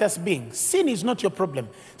a righteous being. Sin is not your problem.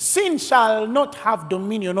 Sin shall not have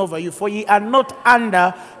dominion over you, for ye are not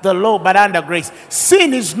under the law, but under grace.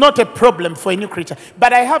 Sin is not a problem for a new creature.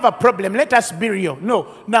 But I have a problem. Let us be real. No.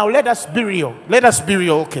 Now let us be real. Let us be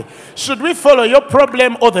real. Okay. Should we follow your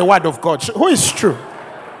problem or the word of God? Who is true?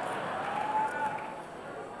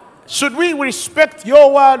 Should we respect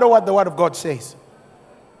your word or what the word of God says?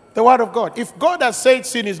 The word of God. If God has said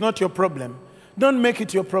sin is not your problem, don't make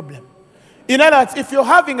it your problem. In other words, if you're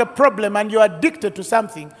having a problem and you're addicted to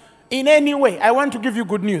something in any way, I want to give you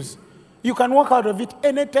good news. You can walk out of it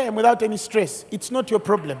anytime without any stress. It's not your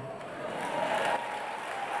problem.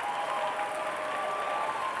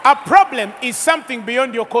 A problem is something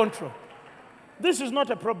beyond your control. This is not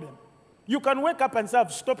a problem. You can wake up and say,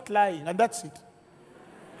 I've stopped lying, and that's it.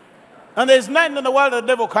 And there's nothing in the world the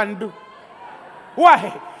devil can do.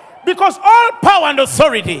 Why? Because all power and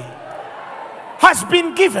authority has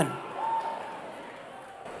been given.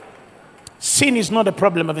 Sin is not a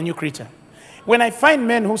problem of a new creature. When I find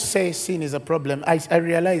men who say sin is a problem, I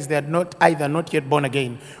realize they are either not yet born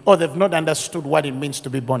again or they've not understood what it means to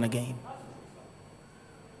be born again.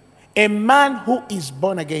 A man who is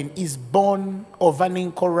born again is born of an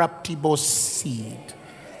incorruptible seed.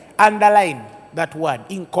 Underline that word,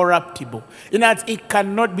 incorruptible. In other words, it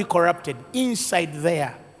cannot be corrupted. Inside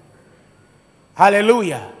there.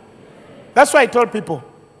 Hallelujah. That's why I told people,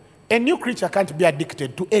 a new creature can't be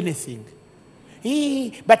addicted to anything.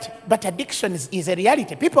 But addiction is a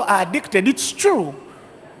reality. People are addicted. It's true.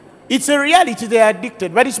 It's a reality they are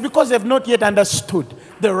addicted. But it's because they've not yet understood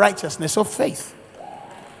the righteousness of faith.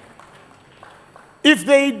 If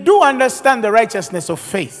they do understand the righteousness of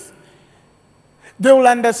faith, they will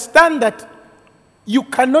understand that you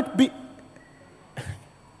can't be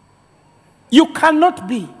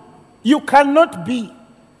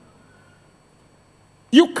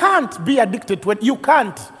addicted to it. You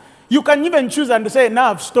can't. You can even choose and say,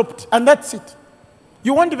 now I've stopped, and that's it.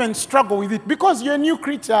 You won't even struggle with it because you're a new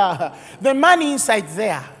creature. The man inside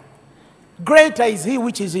there, greater is he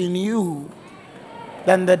which is in you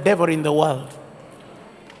than the devil in the world.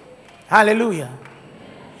 Hallelujah.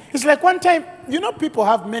 It's like one time, people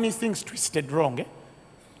have many things twisted wrong.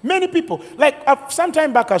 Many people. Like some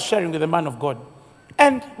time back I was sharing with a man of God.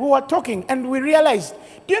 And we were talking and we realized,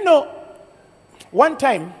 one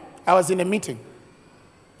time I was in a meeting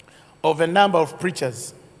of a number of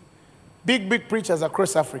preachers, big preachers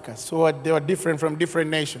across Africa. So they were different from different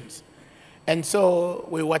nations. And so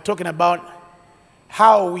we were talking about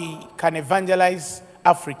how we can evangelize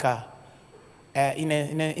Africa in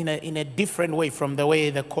a different way from the way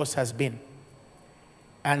the course has been.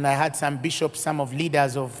 And I had some bishops, some of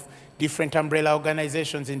leaders of different umbrella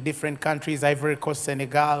organizations in different countries, Ivory Coast,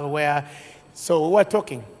 Senegal, so we were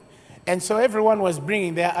talking. And so everyone was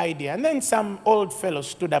bringing their idea. And then some old fellow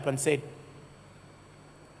stood up and said,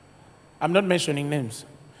 I'm not mentioning names.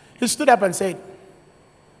 He stood up and said,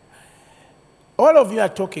 all of you are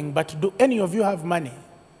talking, but do any of you have money?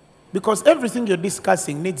 Because everything you're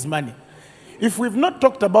discussing needs money. If we've not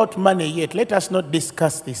talked about money yet, let us not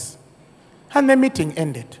discuss this. And the meeting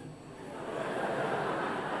ended.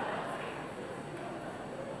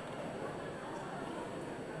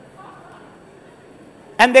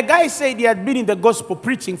 And the guy said he had been in the gospel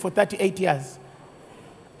preaching for 38 years.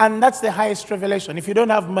 And that's the highest revelation. If you don't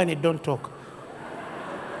have money, don't talk.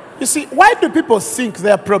 You see, why do people think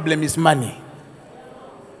their problem is money?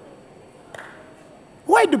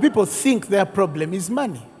 Why do people think their problem is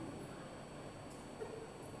money?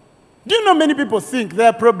 Do you know many people think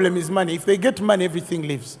their problem is money? If they get money, everything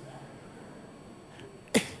leaves.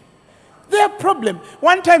 Their problem.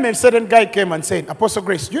 One time a certain guy came and said, Apostle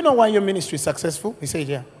Grace, do you know why your ministry is successful? He said,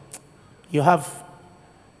 yeah. You have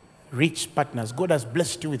rich partners. God has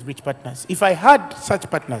blessed you with rich partners. If I had such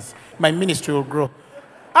partners, my ministry will grow.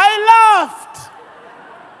 I laughed.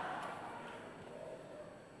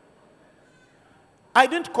 I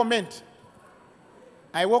didn't comment.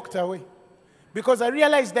 I walked away. Because I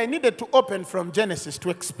realized I needed to open from Genesis to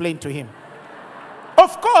explain to him.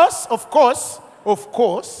 Of course,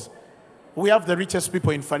 we have the richest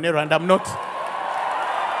people in Phaneroo, and I'm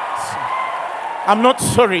not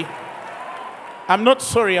sorry. I'm not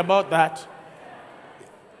sorry about that.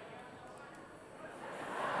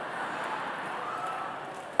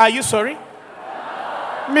 Are you sorry?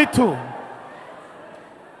 Me too.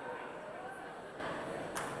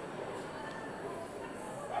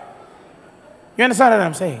 You understand what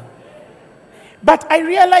I'm saying? But I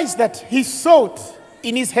realized that he thought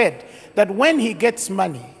in his head that when he gets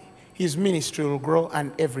money, his ministry will grow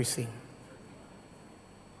and everything.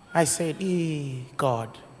 I said,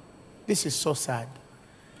 God, this is so sad.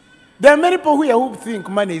 There are many people here who think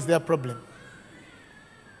money is their problem.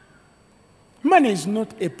 Money is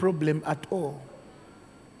not a problem at all.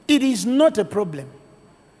 It is not a problem.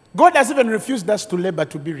 God has even refused us to labor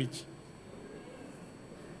to be rich.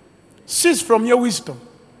 Cease from your wisdom.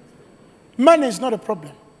 Money is not a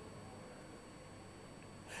problem.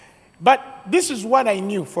 But this is what I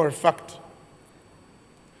knew for a fact.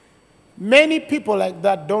 Many people like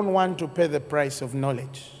that don't want to pay the price of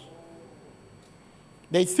knowledge.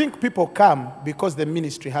 They think people come because the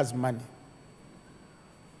ministry has money.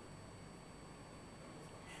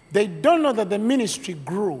 They don't know that the ministry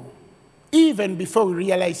grew even before we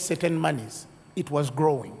realized certain monies. It was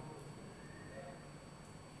growing.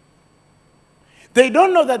 They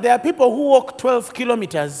don't know that there are people who walk 12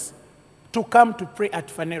 kilometers to come to pray at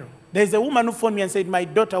Phaneroo. There's a woman who phoned me and said, my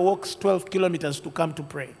daughter walks 12 kilometers to come to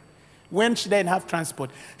pray. When she didn't have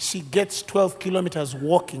transport, she gets 12 kilometers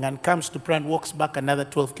walking and comes to pray and walks back another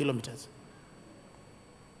 12 kilometers.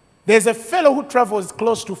 There's a fellow who travels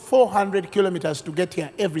close to 400 kilometers to get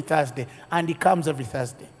here every Thursday, and he comes every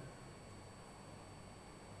Thursday.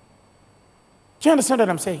 Do you understand what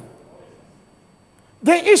I'm saying?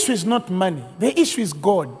 The issue is not money. The issue is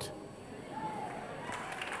God.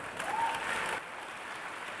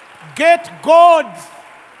 Get God.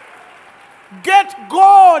 Get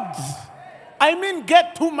God. I mean,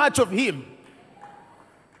 get too much of Him.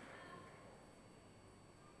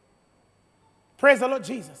 Praise the Lord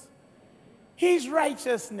Jesus. His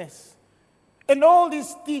righteousness. And all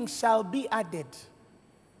these things shall be added.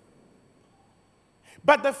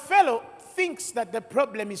 But the fellow thinks that the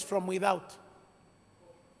problem is from without.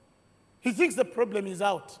 He thinks the problem is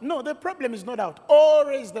out. No, the problem is not out.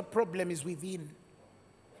 Always the problem is within.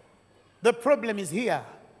 The problem is here.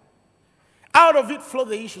 Out of it flow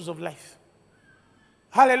the issues of life.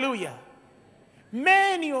 Hallelujah.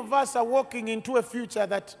 Many of us are walking into a future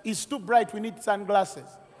that is too bright. We need sunglasses.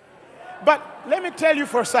 But let me tell you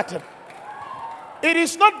for certain, it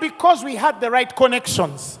is not because we had the right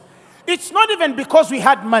connections. It's not even because we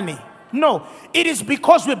had money. No, it is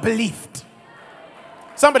because we believed.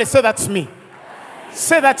 Somebody say that's me.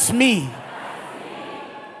 Say that's me.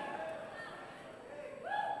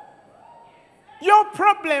 Your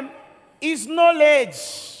problem is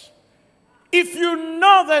knowledge. If you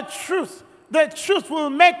know the truth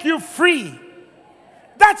will make you free.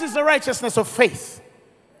 That is the righteousness of faith.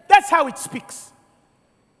 That's how it speaks.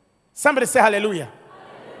 Somebody say hallelujah.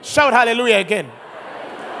 Hallelujah. Shout hallelujah again.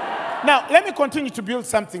 Hallelujah. Now, let me continue to build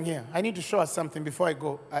something here. I need to show us something before I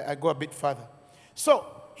go a bit further. So,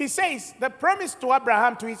 he says, the promise to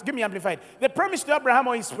Abraham, give me amplified. The promise to Abraham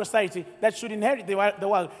or his posterity that should inherit the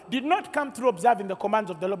world did not come through observing the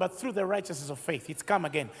commands of the law, but through the righteousness of faith. It's come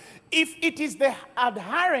again. If it's the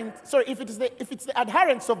adherents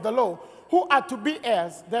of the law who are to be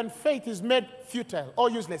heirs, then faith is made futile or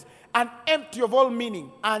useless and empty of all meaning,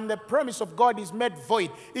 and the promise of God is made void.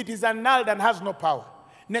 It is annulled and has no power.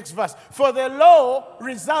 Next verse. For the law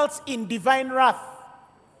results in divine wrath.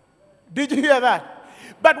 Did you hear that?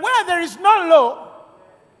 But where there is no law,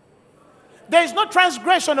 there is no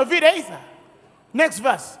transgression of it either. Next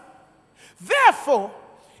verse. Therefore,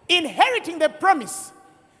 inheriting the promise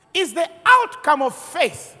is the outcome of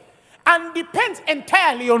faith and depends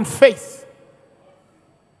entirely on faith.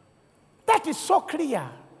 That is so clear.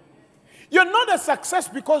 You're not a success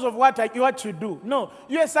because of what you do. No,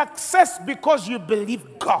 you're a success because you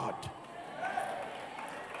believe God.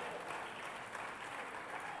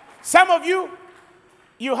 Some of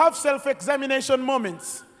you have self-examination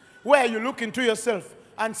moments where you look into yourself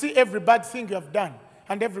and see every bad thing you have done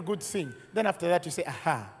and every good thing. Then after that you say,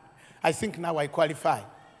 aha, I think now I qualify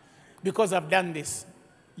because I've done this.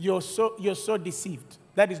 You're so deceived.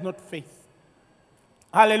 That is not faith.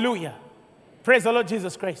 Hallelujah. Praise the Lord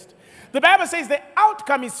Jesus Christ. The Bible says the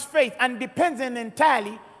outcome is faith and depends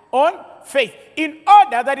entirely on faith, in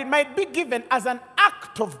order that it might be given as an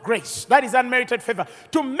act of grace, that is unmerited favor,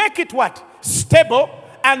 to make it what? Stable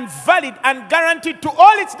and valid and guaranteed to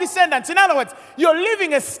all its descendants. In other words, you're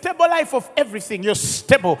living a stable life of everything. You're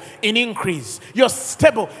stable in increase. You're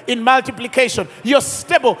stable in multiplication. You're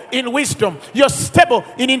stable in wisdom. You're stable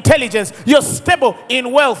in intelligence. You're stable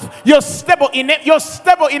in wealth. You're stable in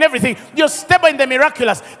everything. You're stable in the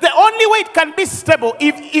miraculous. The only way it can be stable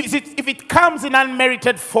if it comes in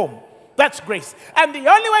unmerited form. That's grace. And the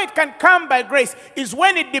only way it can come by grace is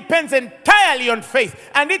when it depends entirely on faith.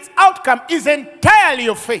 And its outcome is entirely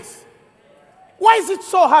of faith. Why is it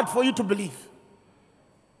so hard for you to believe?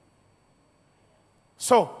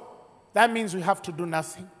 So, that means we have to do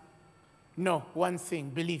nothing. No, one thing,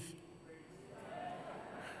 believe.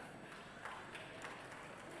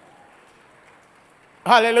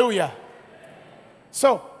 Hallelujah.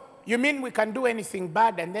 So, you mean we can do anything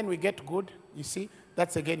bad and then we get good? You see?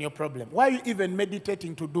 That's again your problem. Why are you even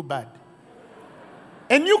meditating to do bad?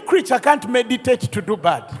 A new creature can't meditate to do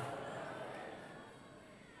bad.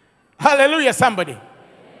 Hallelujah, somebody.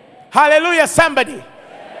 Hallelujah, somebody.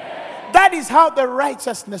 That is how the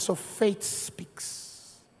righteousness of faith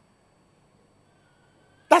speaks.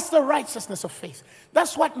 That's the righteousness of faith.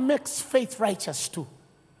 That's what makes faith righteous too.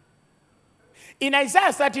 In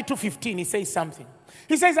Isaiah 32:15, he says something.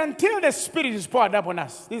 He says, until the Spirit is poured upon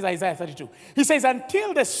us. This is Isaiah 32. He says,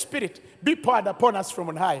 until the Spirit be poured upon us from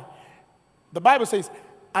on high. The Bible says,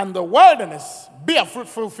 and the wilderness be a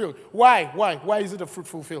fruitful field. Why? Why is it a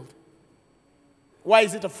fruitful field? Why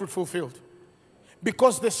is it a fruitful field?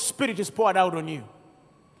 Because the Spirit is poured out on you.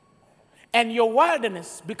 And your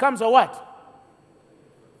wilderness becomes a what?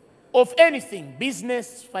 Of anything.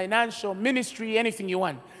 Business, financial, ministry, anything you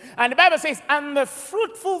want. And the Bible says, and the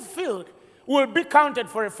fruitful field will be counted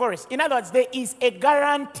for a forest. In other words, there is a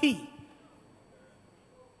guarantee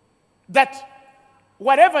that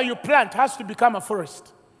whatever you plant has to become a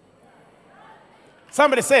forest.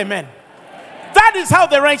 Somebody say amen. That is how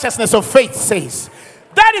the righteousness of faith says.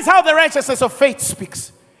 That is how the righteousness of faith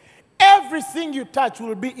speaks. Everything you touch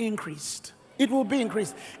will be increased. It will be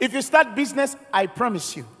increased. If you start business, I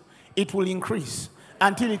promise you, it will increase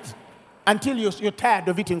until you're tired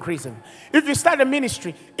of it increasing. If you start a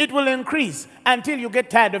ministry, it will increase until you get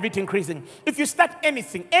tired of it increasing. If you start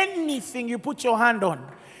anything you put your hand on,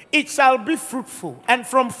 it shall be fruitful. And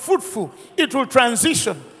from fruitful, it will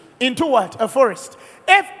transition into what? A forest.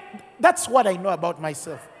 That's what I know about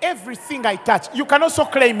myself. Everything I touch, you can also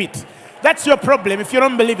claim it. That's your problem if you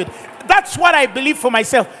don't believe it. That's what I believe for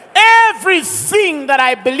myself. Everything that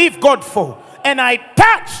I believe God for and I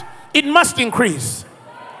touch, it must increase.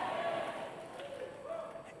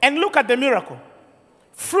 And look at the miracle.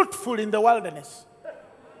 Fruitful in the wilderness.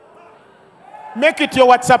 Make it your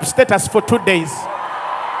WhatsApp status for 2 days.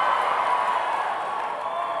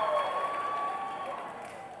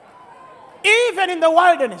 Even in the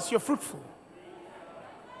wilderness, you're fruitful.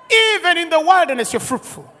 Even in the wilderness, you're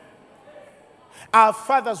fruitful. Our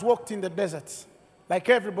fathers walked in the deserts like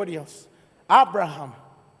everybody else. Abraham,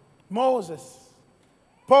 Moses,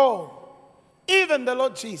 Paul, even the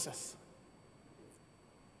Lord Jesus.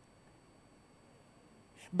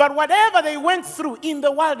 But whatever they went through in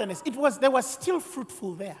the wilderness, they were still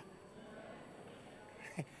fruitful there.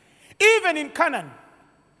 Even in Canaan,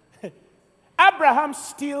 Abraham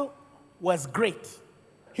still was great.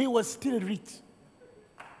 He was still rich.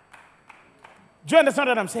 Do you understand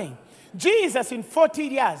what I'm saying? Jesus in 40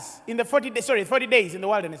 days in the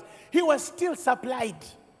wilderness, he was still supplied.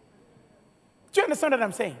 Do you understand what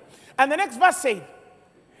I'm saying? And the next verse says,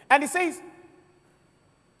 and it says,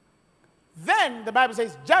 then the Bible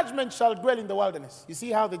says, judgment shall dwell in the wilderness. You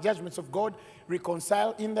see how the judgments of God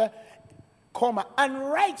reconcile in the comma, and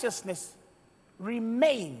righteousness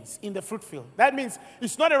remains in the fruit field. That means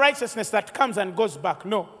it's not a righteousness that comes and goes back.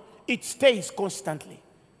 No, it stays constantly.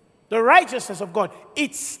 The righteousness of God,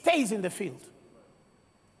 it stays in the field.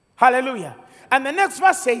 Hallelujah. And the next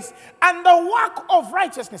verse says, and the work of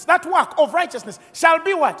righteousness, that work of righteousness shall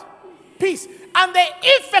be what? Peace. And the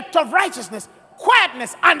effect of righteousness,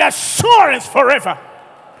 quietness and assurance forever.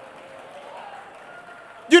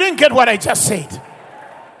 You didn't get what I just said.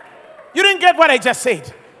 You didn't get what I just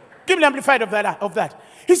said. Give me the amplified of that.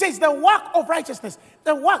 He says the work of righteousness,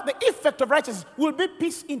 the effect of righteousness will be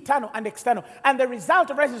peace internal and external. And the result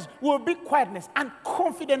of righteousness will be quietness and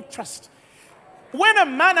confident trust. When a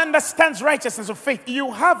man understands righteousness of faith,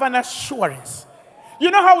 you have an assurance.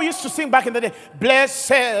 You know how we used to sing back in the day?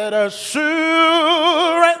 Blessed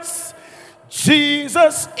assurance,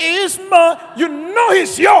 Jesus is mine. You know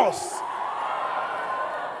he's yours.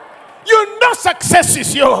 You know success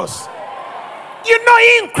is yours. You know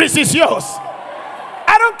increase is yours.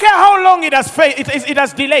 I don't care how long it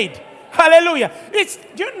has delayed. Hallelujah.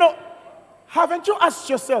 Haven't you asked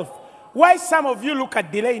yourself why some of you look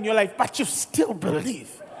at delay in your life, but you still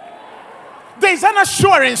believe? There's an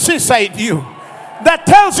assurance inside you that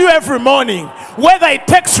tells you every morning, whether it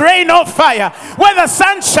takes rain or fire, whether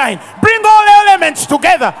sunshine, bring all elements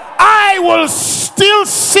together, I will still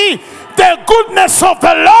see the goodness of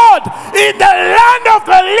the Lord in the land of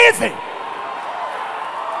the living.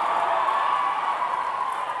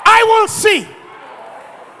 I will see.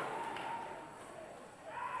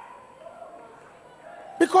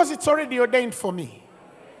 Because it's already ordained for me.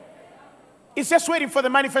 It's just waiting for the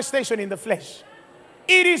manifestation in the flesh.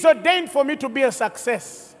 It is ordained for me to be a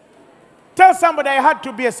success. Tell somebody I had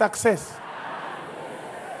to be a success.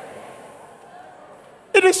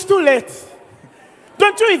 It is too late.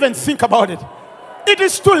 Don't you even think about it. It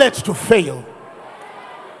is too late to fail.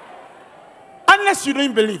 Unless you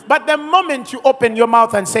don't believe. But the moment you open your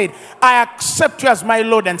mouth and say, I accept you as my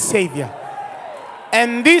Lord and Savior,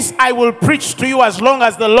 and this I will preach to you as long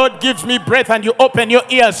as the Lord gives me breath and you open your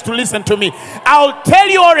ears to listen to me. I'll tell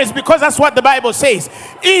you always, because that's what the Bible says.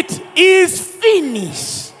 It is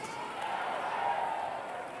finished.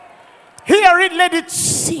 Hear it, let it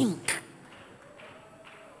sink.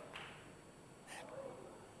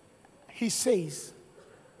 He says,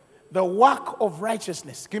 the work of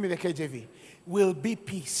righteousness, give me the KJV, will be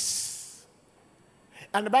peace.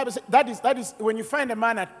 And the Bible says, that is when you find a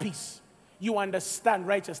man at peace, you understand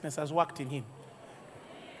righteousness has worked in him.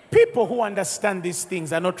 People who understand these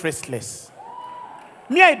things are not restless.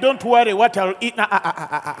 Me, I don't worry what I'll eat.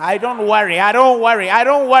 I don't worry.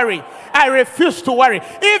 I refuse to worry.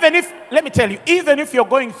 Let me tell you, even if you're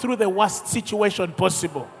going through the worst situation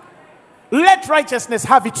possible, let righteousness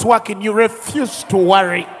have its work in you. Refuse to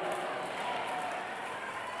worry.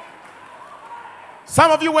 Some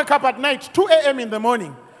of you wake up at night, 2 a.m. in the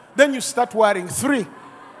morning. Then you start worrying. 3,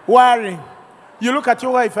 worrying. You look at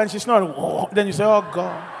your wife and she's not. Oh. Then you say, oh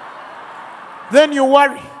God. Then you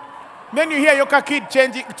worry. Then you hear your kid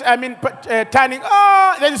turning.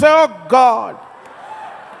 Oh. Then you say, oh God.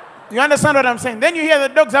 You understand what I'm saying? Then you hear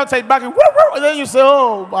the dogs outside barking. Woo, woo. Then you say,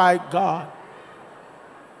 oh my God.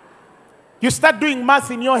 You start doing math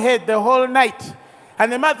in your head the whole night.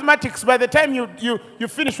 And the mathematics, by the time you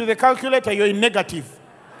finish with the calculator, you're in negative.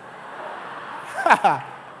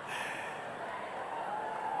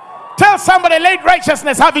 Tell somebody, let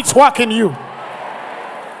righteousness have its work in you.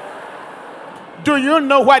 Do you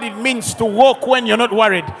know what it means to walk when you're not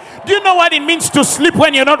worried? Do you know what it means to sleep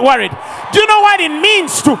when you're not worried? Do you know what it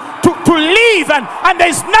means to live and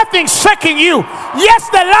there's nothing shaking you? Yes,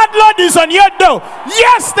 the landlord is on your door.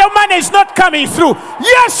 Yes, the money is not coming through.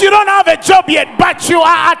 Yes, you don't have a job yet, but you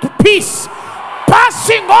are at peace,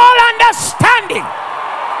 passing all understanding.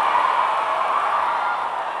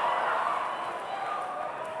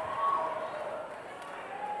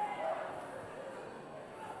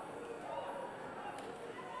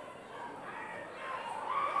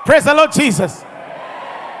 Praise the Lord Jesus.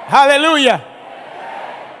 Hallelujah.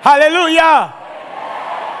 Hallelujah.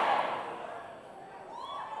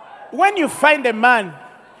 When you find a man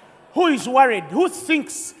who is worried, who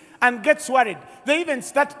thinks and gets worried, they even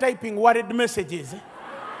start typing worried messages.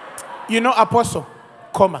 You know, apostle,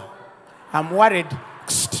 comma, I'm worried.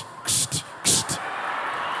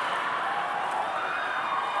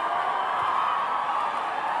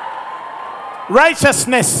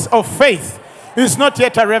 Righteousness of faith is not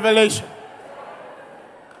yet a revelation.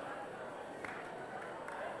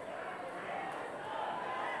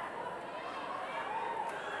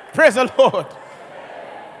 Praise the Lord.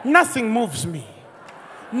 Nothing moves me.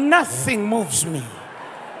 Nothing moves me.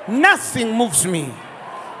 Nothing moves me.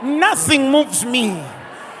 Nothing moves me.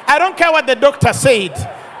 I don't care what the doctor said.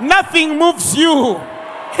 Nothing moves you.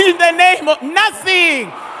 In the name of nothing.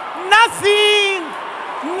 Nothing.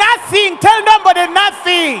 Nothing. Tell nobody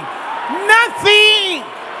nothing. Nothing.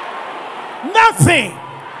 Nothing.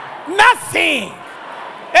 Nothing.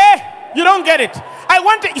 You don't get it.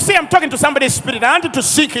 You see, I'm talking to somebody's spirit. I want it to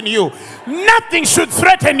seek in you. Nothing should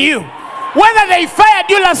threaten you. Whether they fired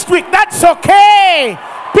you last week, that's okay.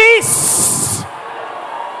 peace,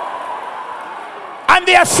 and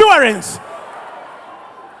the assurance.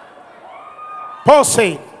 Paul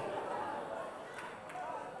said,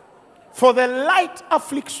 for the light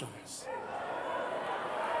afflictions,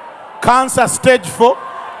 cancer stage 4,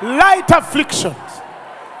 light afflictions,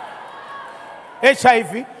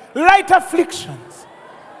 HIV, light afflictions,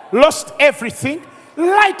 lost everything,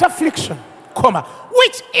 light affliction, comma,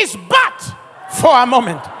 which is but for a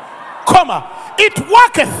moment, comma, it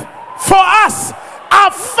worketh for us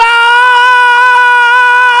a far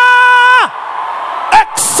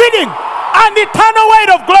exceeding and eternal weight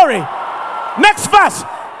of glory. Next verse.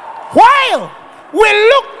 While we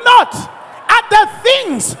look not at the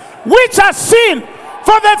things which are seen,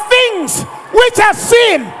 for the things which are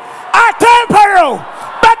seen are temporal,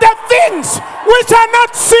 but the things which are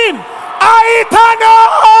not seen are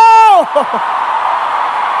eternal.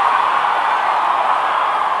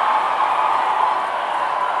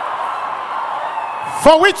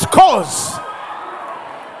 For which cause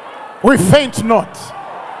we faint not.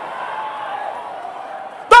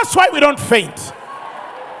 That's why we don't faint.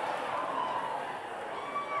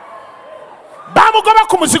 Bamugoba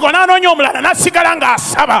ku muzigo n'anoonya omulala n'asigala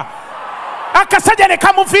ng'asaba. Akasajja ne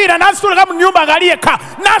kamuviira n'asitula mu nnyumba ng'aliyeka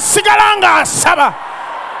n'asigala ng'asaba.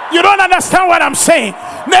 You don't understand what I'm saying.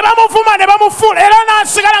 Ne bamuvuma ne bamufuula era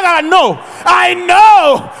n'asigala nga no. I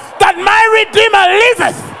know that my Redeemer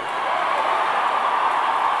liveth.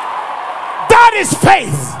 That is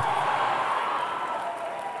faith.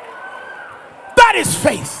 That is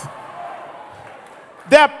faith.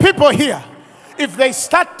 There are people here. If they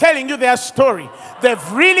start telling you their story,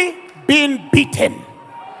 they've really been beaten.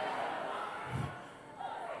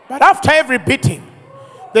 But after every beating,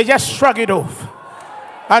 they just shrug it off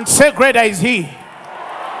and say, greater is he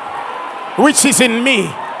which is in me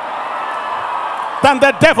than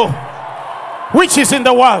the devil which is in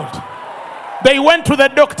the world. They went to the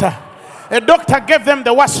doctor. A doctor gave them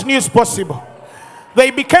the worst news possible.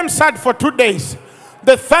 They became sad for 2 days.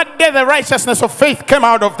 The third day, the righteousness of faith came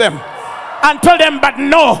out of them and told them, but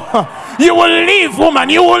no, you will live, woman,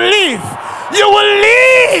 you will live. You will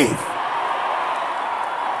live.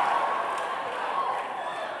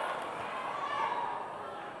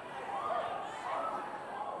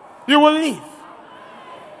 You will live.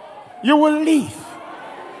 You will live.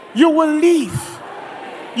 You will live.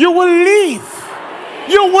 You will live.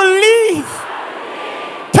 You will live.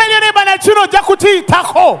 Tell your neighbor that you know Jakuti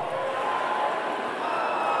Tako.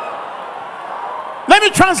 Let me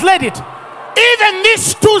translate it. Even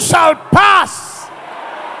these two shall pass.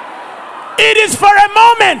 It is for a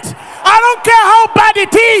moment. I don't care how bad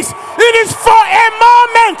it is. It is for a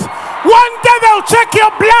moment. One day they'll check your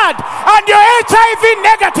blood and you're HIV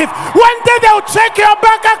negative. One day they'll check your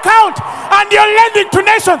bank account and you're lending to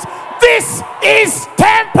nations. This is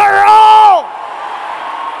temporal.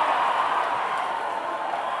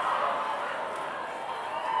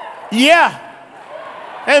 Yeah.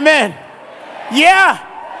 Amen. Yeah.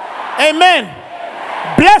 Amen.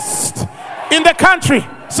 Blessed in the country.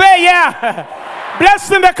 Say yeah.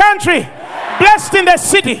 Blessed in the country. Blessed in the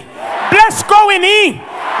city. Blessed going in.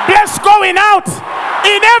 Blessed going out.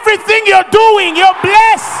 In everything you're doing, you're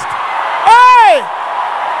blessed. Hey!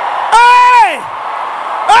 Hey!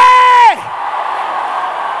 Hey!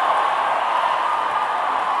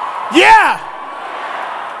 Yeah!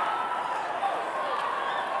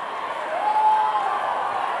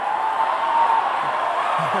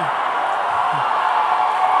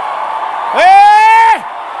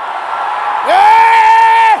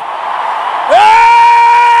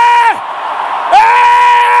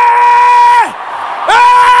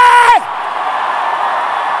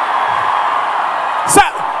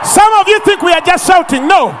 You think we are just shouting?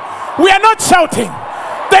 No, we are not shouting.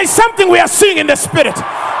 There is something we are seeing in the spirit,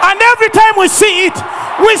 and every time we see it,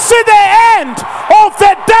 we see the end of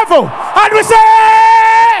the devil, and we say,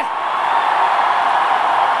 hey!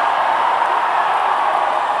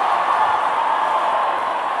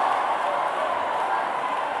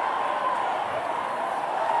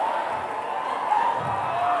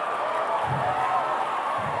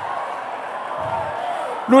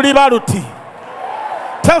 Lulibaruti.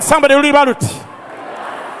 Tell somebody,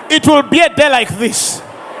 it will be a day like this.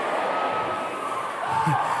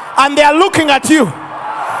 And they are looking at you.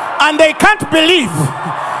 And they can't believe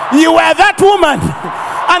you were that woman.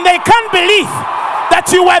 And they can't believe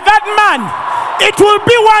that you were that man. It will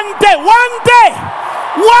be one day. One day.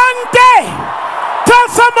 One day. Tell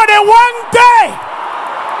somebody, one day.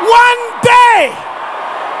 One day.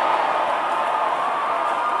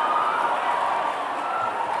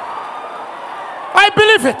 I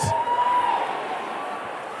believe it.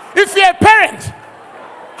 If you're a parent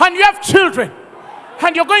and you have children,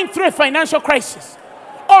 and you're going through a financial crisis,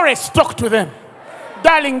 always talk to them.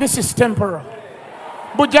 Darling, this is temporal.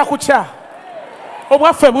 Bujja kucha.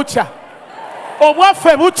 Obwaffe bucha.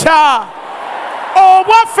 Obwaffe bucha.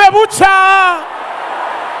 Obwaffe bucha.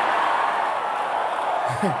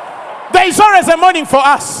 There is always a morning for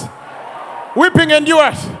us. Weeping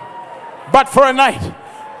endures, but for a night.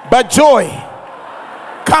 But joy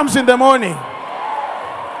comes in the morning.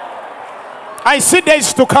 I see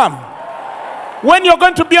days to come when you're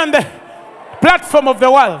going to be on the platform of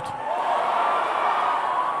the world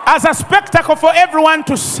as a spectacle for everyone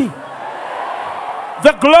to see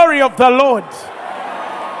the glory of the Lord.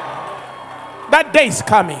 That day is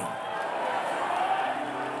coming.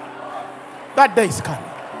 That day is coming.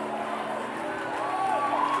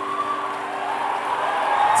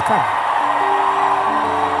 It's coming.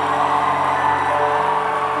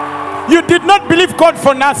 You did not believe God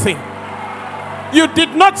for nothing. You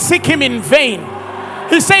did not seek him in vain.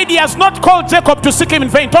 He said he has not called Jacob to seek him in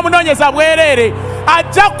vain. Tomunonyeza bwerere.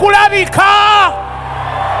 Ajja kulabika.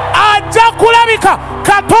 Ajja kulabika.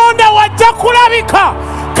 Katonda wajja kulabika.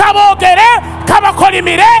 Kabogere,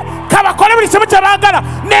 kabakolimire, kabakole buli kimu kye baagala.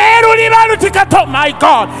 Naye luliba luti kato. My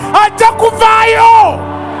God. Ajja kuvaayo.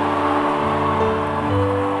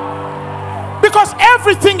 Because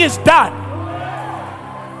everything is done.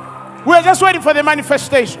 We are just waiting for the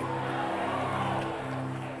manifestation.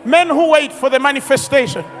 Men who wait for the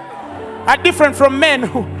manifestation are different from men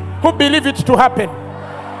who believe it to happen.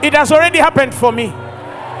 It has already happened for me.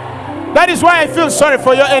 That is why I feel sorry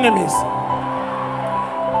for your enemies.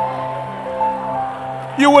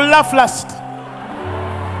 You will laugh last.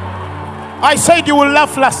 I said you will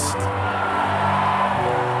laugh last.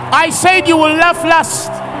 I said you will laugh last.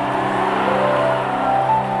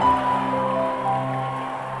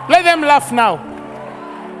 Let them laugh now.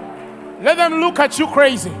 Let them look at you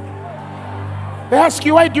crazy. They ask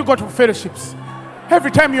you, why do you go to fellowships?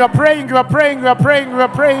 Every time you are praying, you are praying, you are praying, you are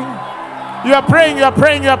praying. You are praying, you are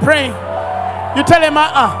praying, you are praying. You tell them,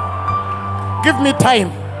 give me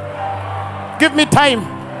time. Give me time.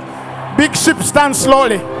 Big ship stand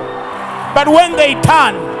slowly. But when they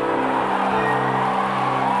turn,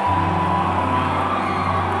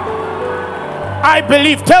 I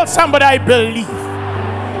believe. Tell somebody, I believe.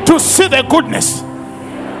 To see the goodness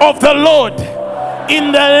of the Lord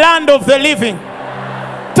in the land of the living.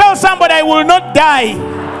 Tell somebody, I will not die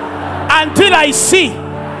until I see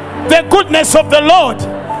the goodness of the Lord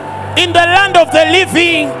in the land of the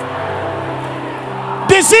living.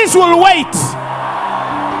 Disease will wait.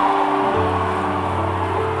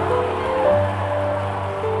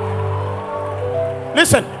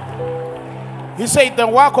 Listen, he said the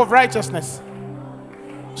work of righteousness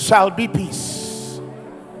shall be peace.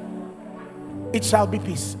 It shall be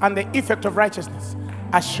peace. And the effect of righteousness,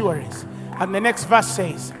 assurance. And the next verse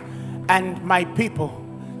says, and my people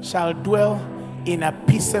shall dwell in a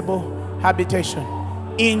peaceable habitation,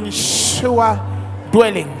 in sure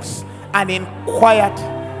dwellings, and in quiet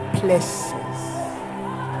places.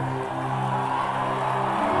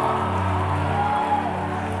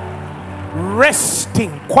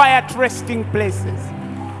 Resting, quiet resting places.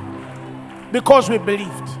 Because we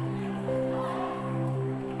believed.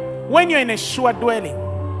 When you're in a sure dwelling,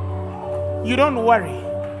 you don't worry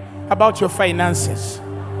about your finances.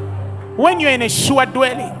 When you're in a sure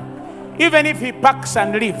dwelling, even if he packs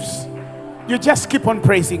and leaves, you just keep on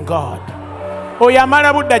praising God.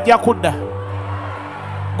 Oyamala budda jakudda.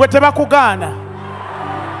 Gwe tebakugana.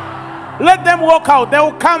 Let them walk out. They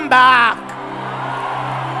will come back.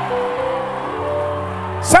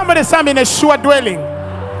 Somebody say, I'm in a sure dwelling.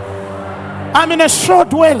 I'm in a sure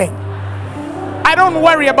dwelling. I don't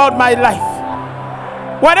worry about my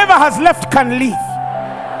life. Whatever has left can leave.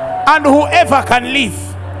 And whoever can leave.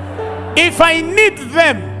 If I need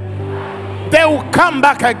them, they will come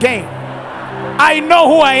back again. I know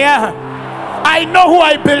who I am. I know who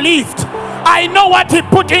I believed. I know what he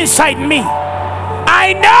put inside me.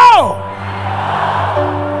 I know.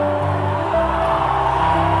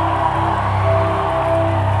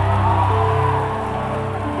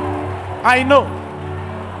 I know.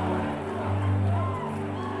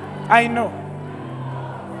 I know.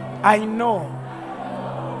 I know.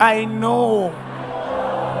 I know.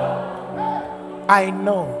 I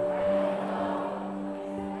know.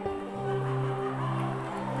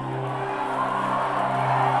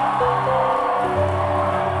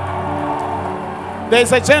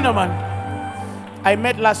 There's a gentleman I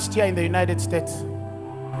met last year in the United States,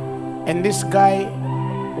 and this guy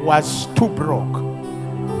was too broke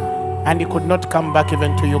and he could not come back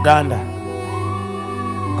even to Uganda.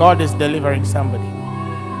 God is delivering somebody.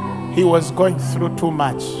 He was going through too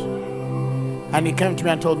much. And he came to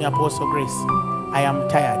me and told me, Apostle Grace, I am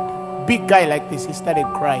tired. Big guy like this, he started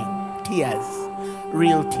crying. Tears.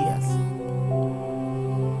 Real tears.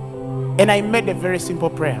 And I made a very simple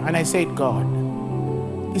prayer. And I said, God,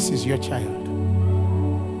 this is your child.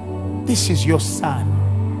 This is your son.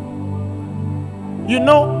 You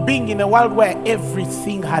know, being in a world where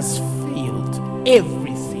everything has failed.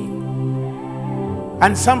 Everything.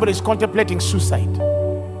 And somebody is contemplating suicide.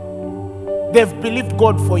 They've believed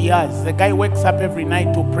God for years. The guy wakes up every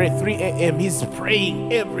night to pray, 3 a.m. He's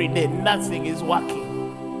praying every day. Nothing is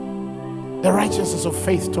working. The righteousness of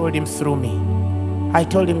faith told him through me. I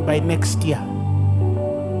told him by next year,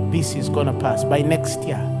 this is going to pass. By next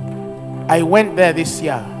year. I went there this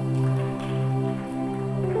year.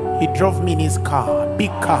 He drove me in his car.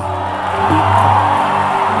 Big car. Big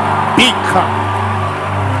car. Big car.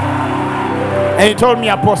 And he told me,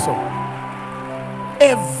 Apostle,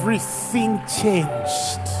 everything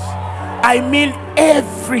changed. I mean,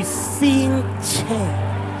 everything changed.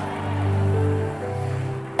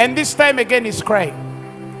 And this time again he's crying.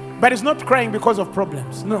 But he's not crying because of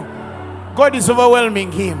problems. No. God is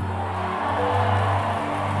overwhelming him.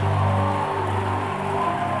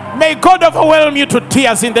 May God overwhelm you to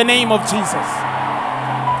tears in the name of Jesus.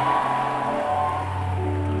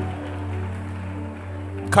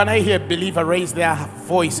 Can I hear a believer raise their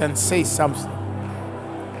voice and say something?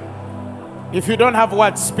 If you don't have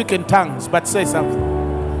words, speak in tongues, but say something.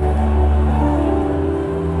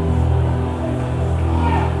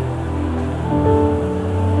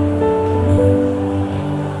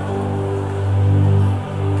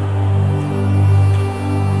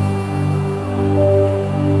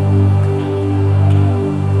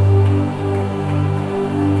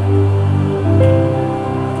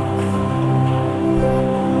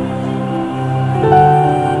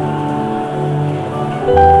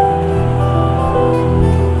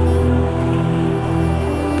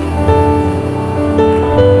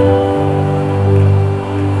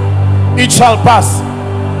 It shall pass.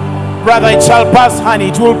 Brother, it shall pass, honey.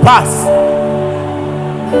 It will pass.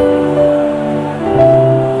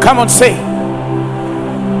 Come on, say.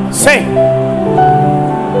 Say.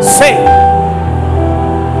 Say.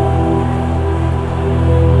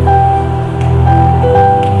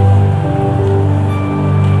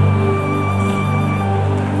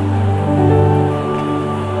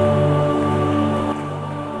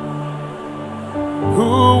 Who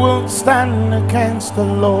will stand against the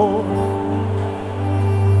Lord?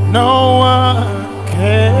 No one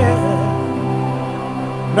can.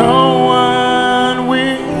 No one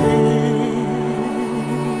will.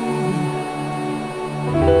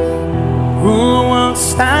 Who will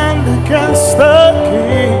stand against the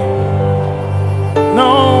King?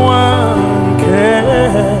 No one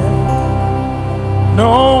can.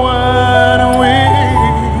 No one will.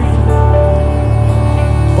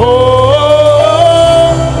 Oh.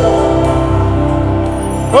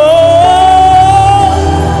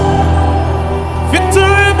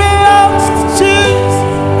 Victory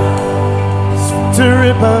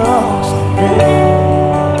belongs to me.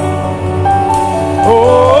 Oh,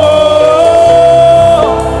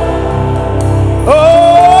 oh,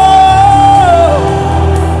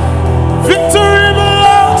 victory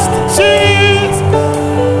belongs to Jesus.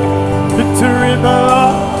 Victory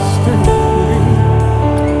belongs to me.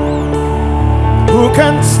 Who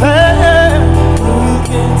can stand? Who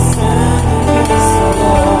can stand against the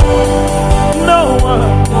Lord? No one.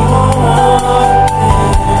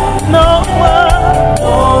 No one. No one.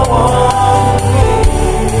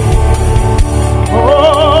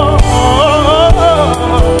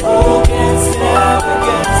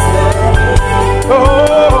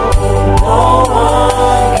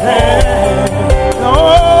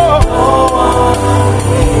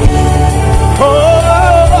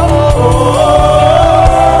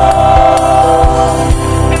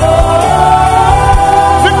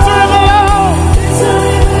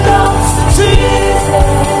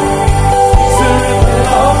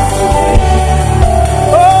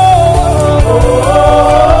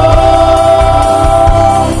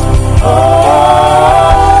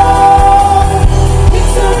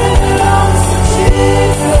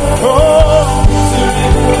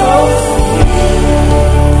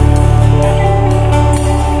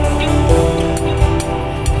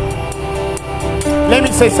 Let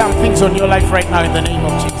me say some things on your life right now in the name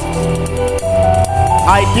of Jesus.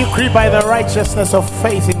 I decree by the righteousness of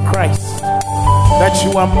faith in Christ that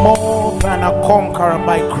you are more than a conqueror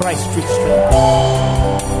by Christ's strength.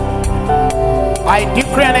 I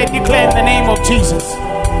decree and I declare in the name of Jesus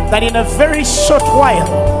that in a very short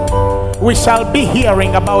while we shall be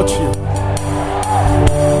hearing about you.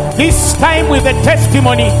 This time with a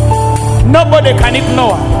testimony nobody can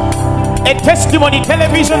ignore. A testimony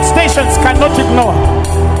television stations cannot ignore.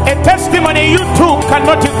 A testimony YouTube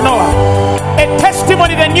cannot ignore. A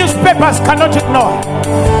testimony the newspapers cannot ignore.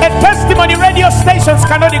 A testimony radio stations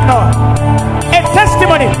cannot ignore. A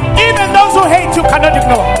testimony even those who hate you cannot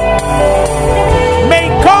ignore. May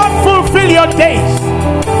God fulfill your days.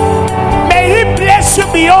 May He bless you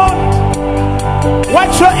beyond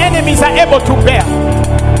what your enemies are able to bear.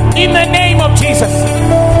 In the name of Jesus,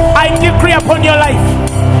 I decree upon your life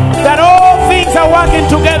that all things are working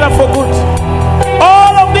together for good.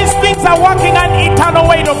 All of these things are working an eternal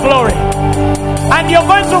weight of glory. And you're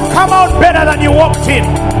going to come out better than you walked in.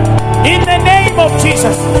 In the name of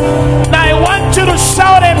Jesus. Now I want you to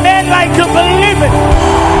shout amen like you believe it.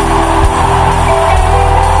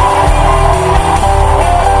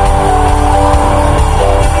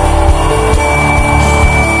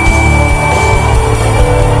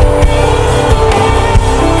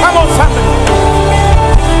 Come on, somebody.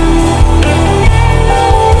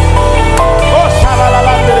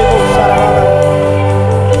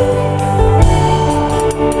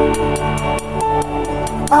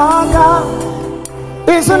 Our God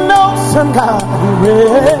is an awesome God. He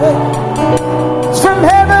reigns from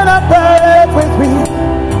heaven above with me.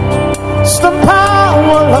 It's the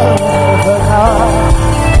power of God.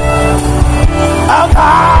 Our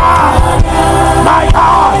God, my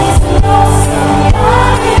God, is an awesome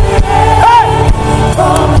God. He reigns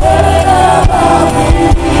from heaven above with me.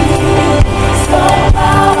 It's the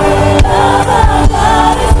power of God.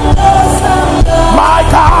 Is an awesome God. My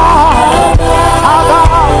God, our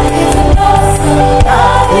God.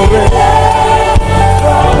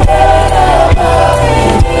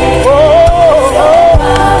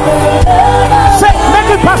 Say, make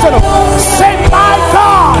it personal. Say, my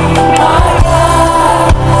God. My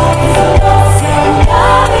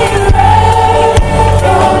God is an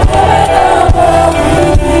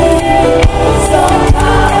awesome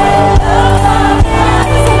God.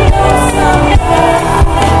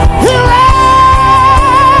 He reigns from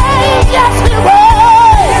heaven above me.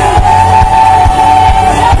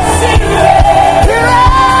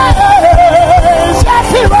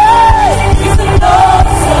 So my God is an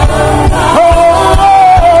awesome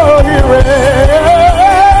God. He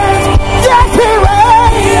reigns, yes, He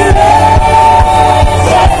reigns.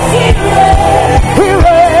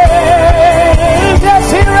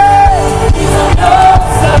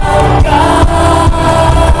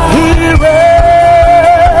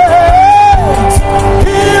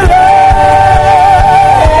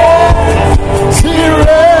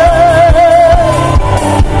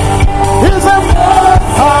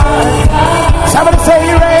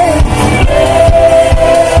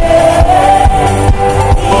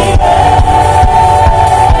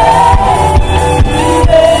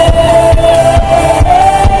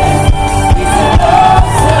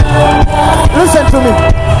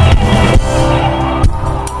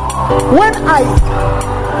 When I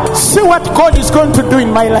see what God is going to do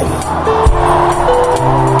in my life,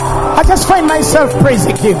 I just find myself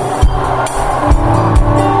praising Him.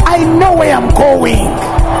 I know where I'm going.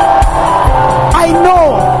 I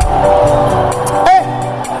know. Hey,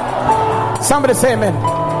 somebody say amen.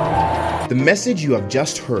 The message you have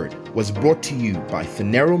just heard was brought to you by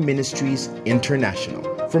Phaneroo Ministries International.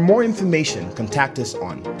 For more information, contact us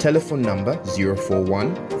on telephone number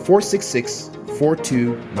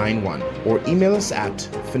 041-466-4291 or email us at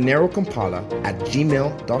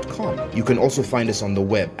phanerokampala@gmail.com. You can also find us on the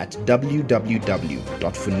web at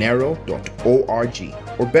www.phaneroo.org.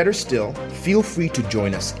 Or better still, feel free to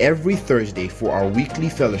join us every Thursday for our weekly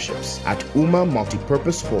fellowships at UMA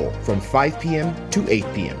Multipurpose Hall from 5 p.m. to 8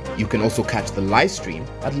 p.m. You can also catch the live stream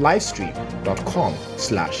at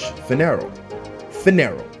livestream.com/Phaneroo.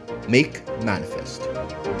 Phaneroo, make manifest.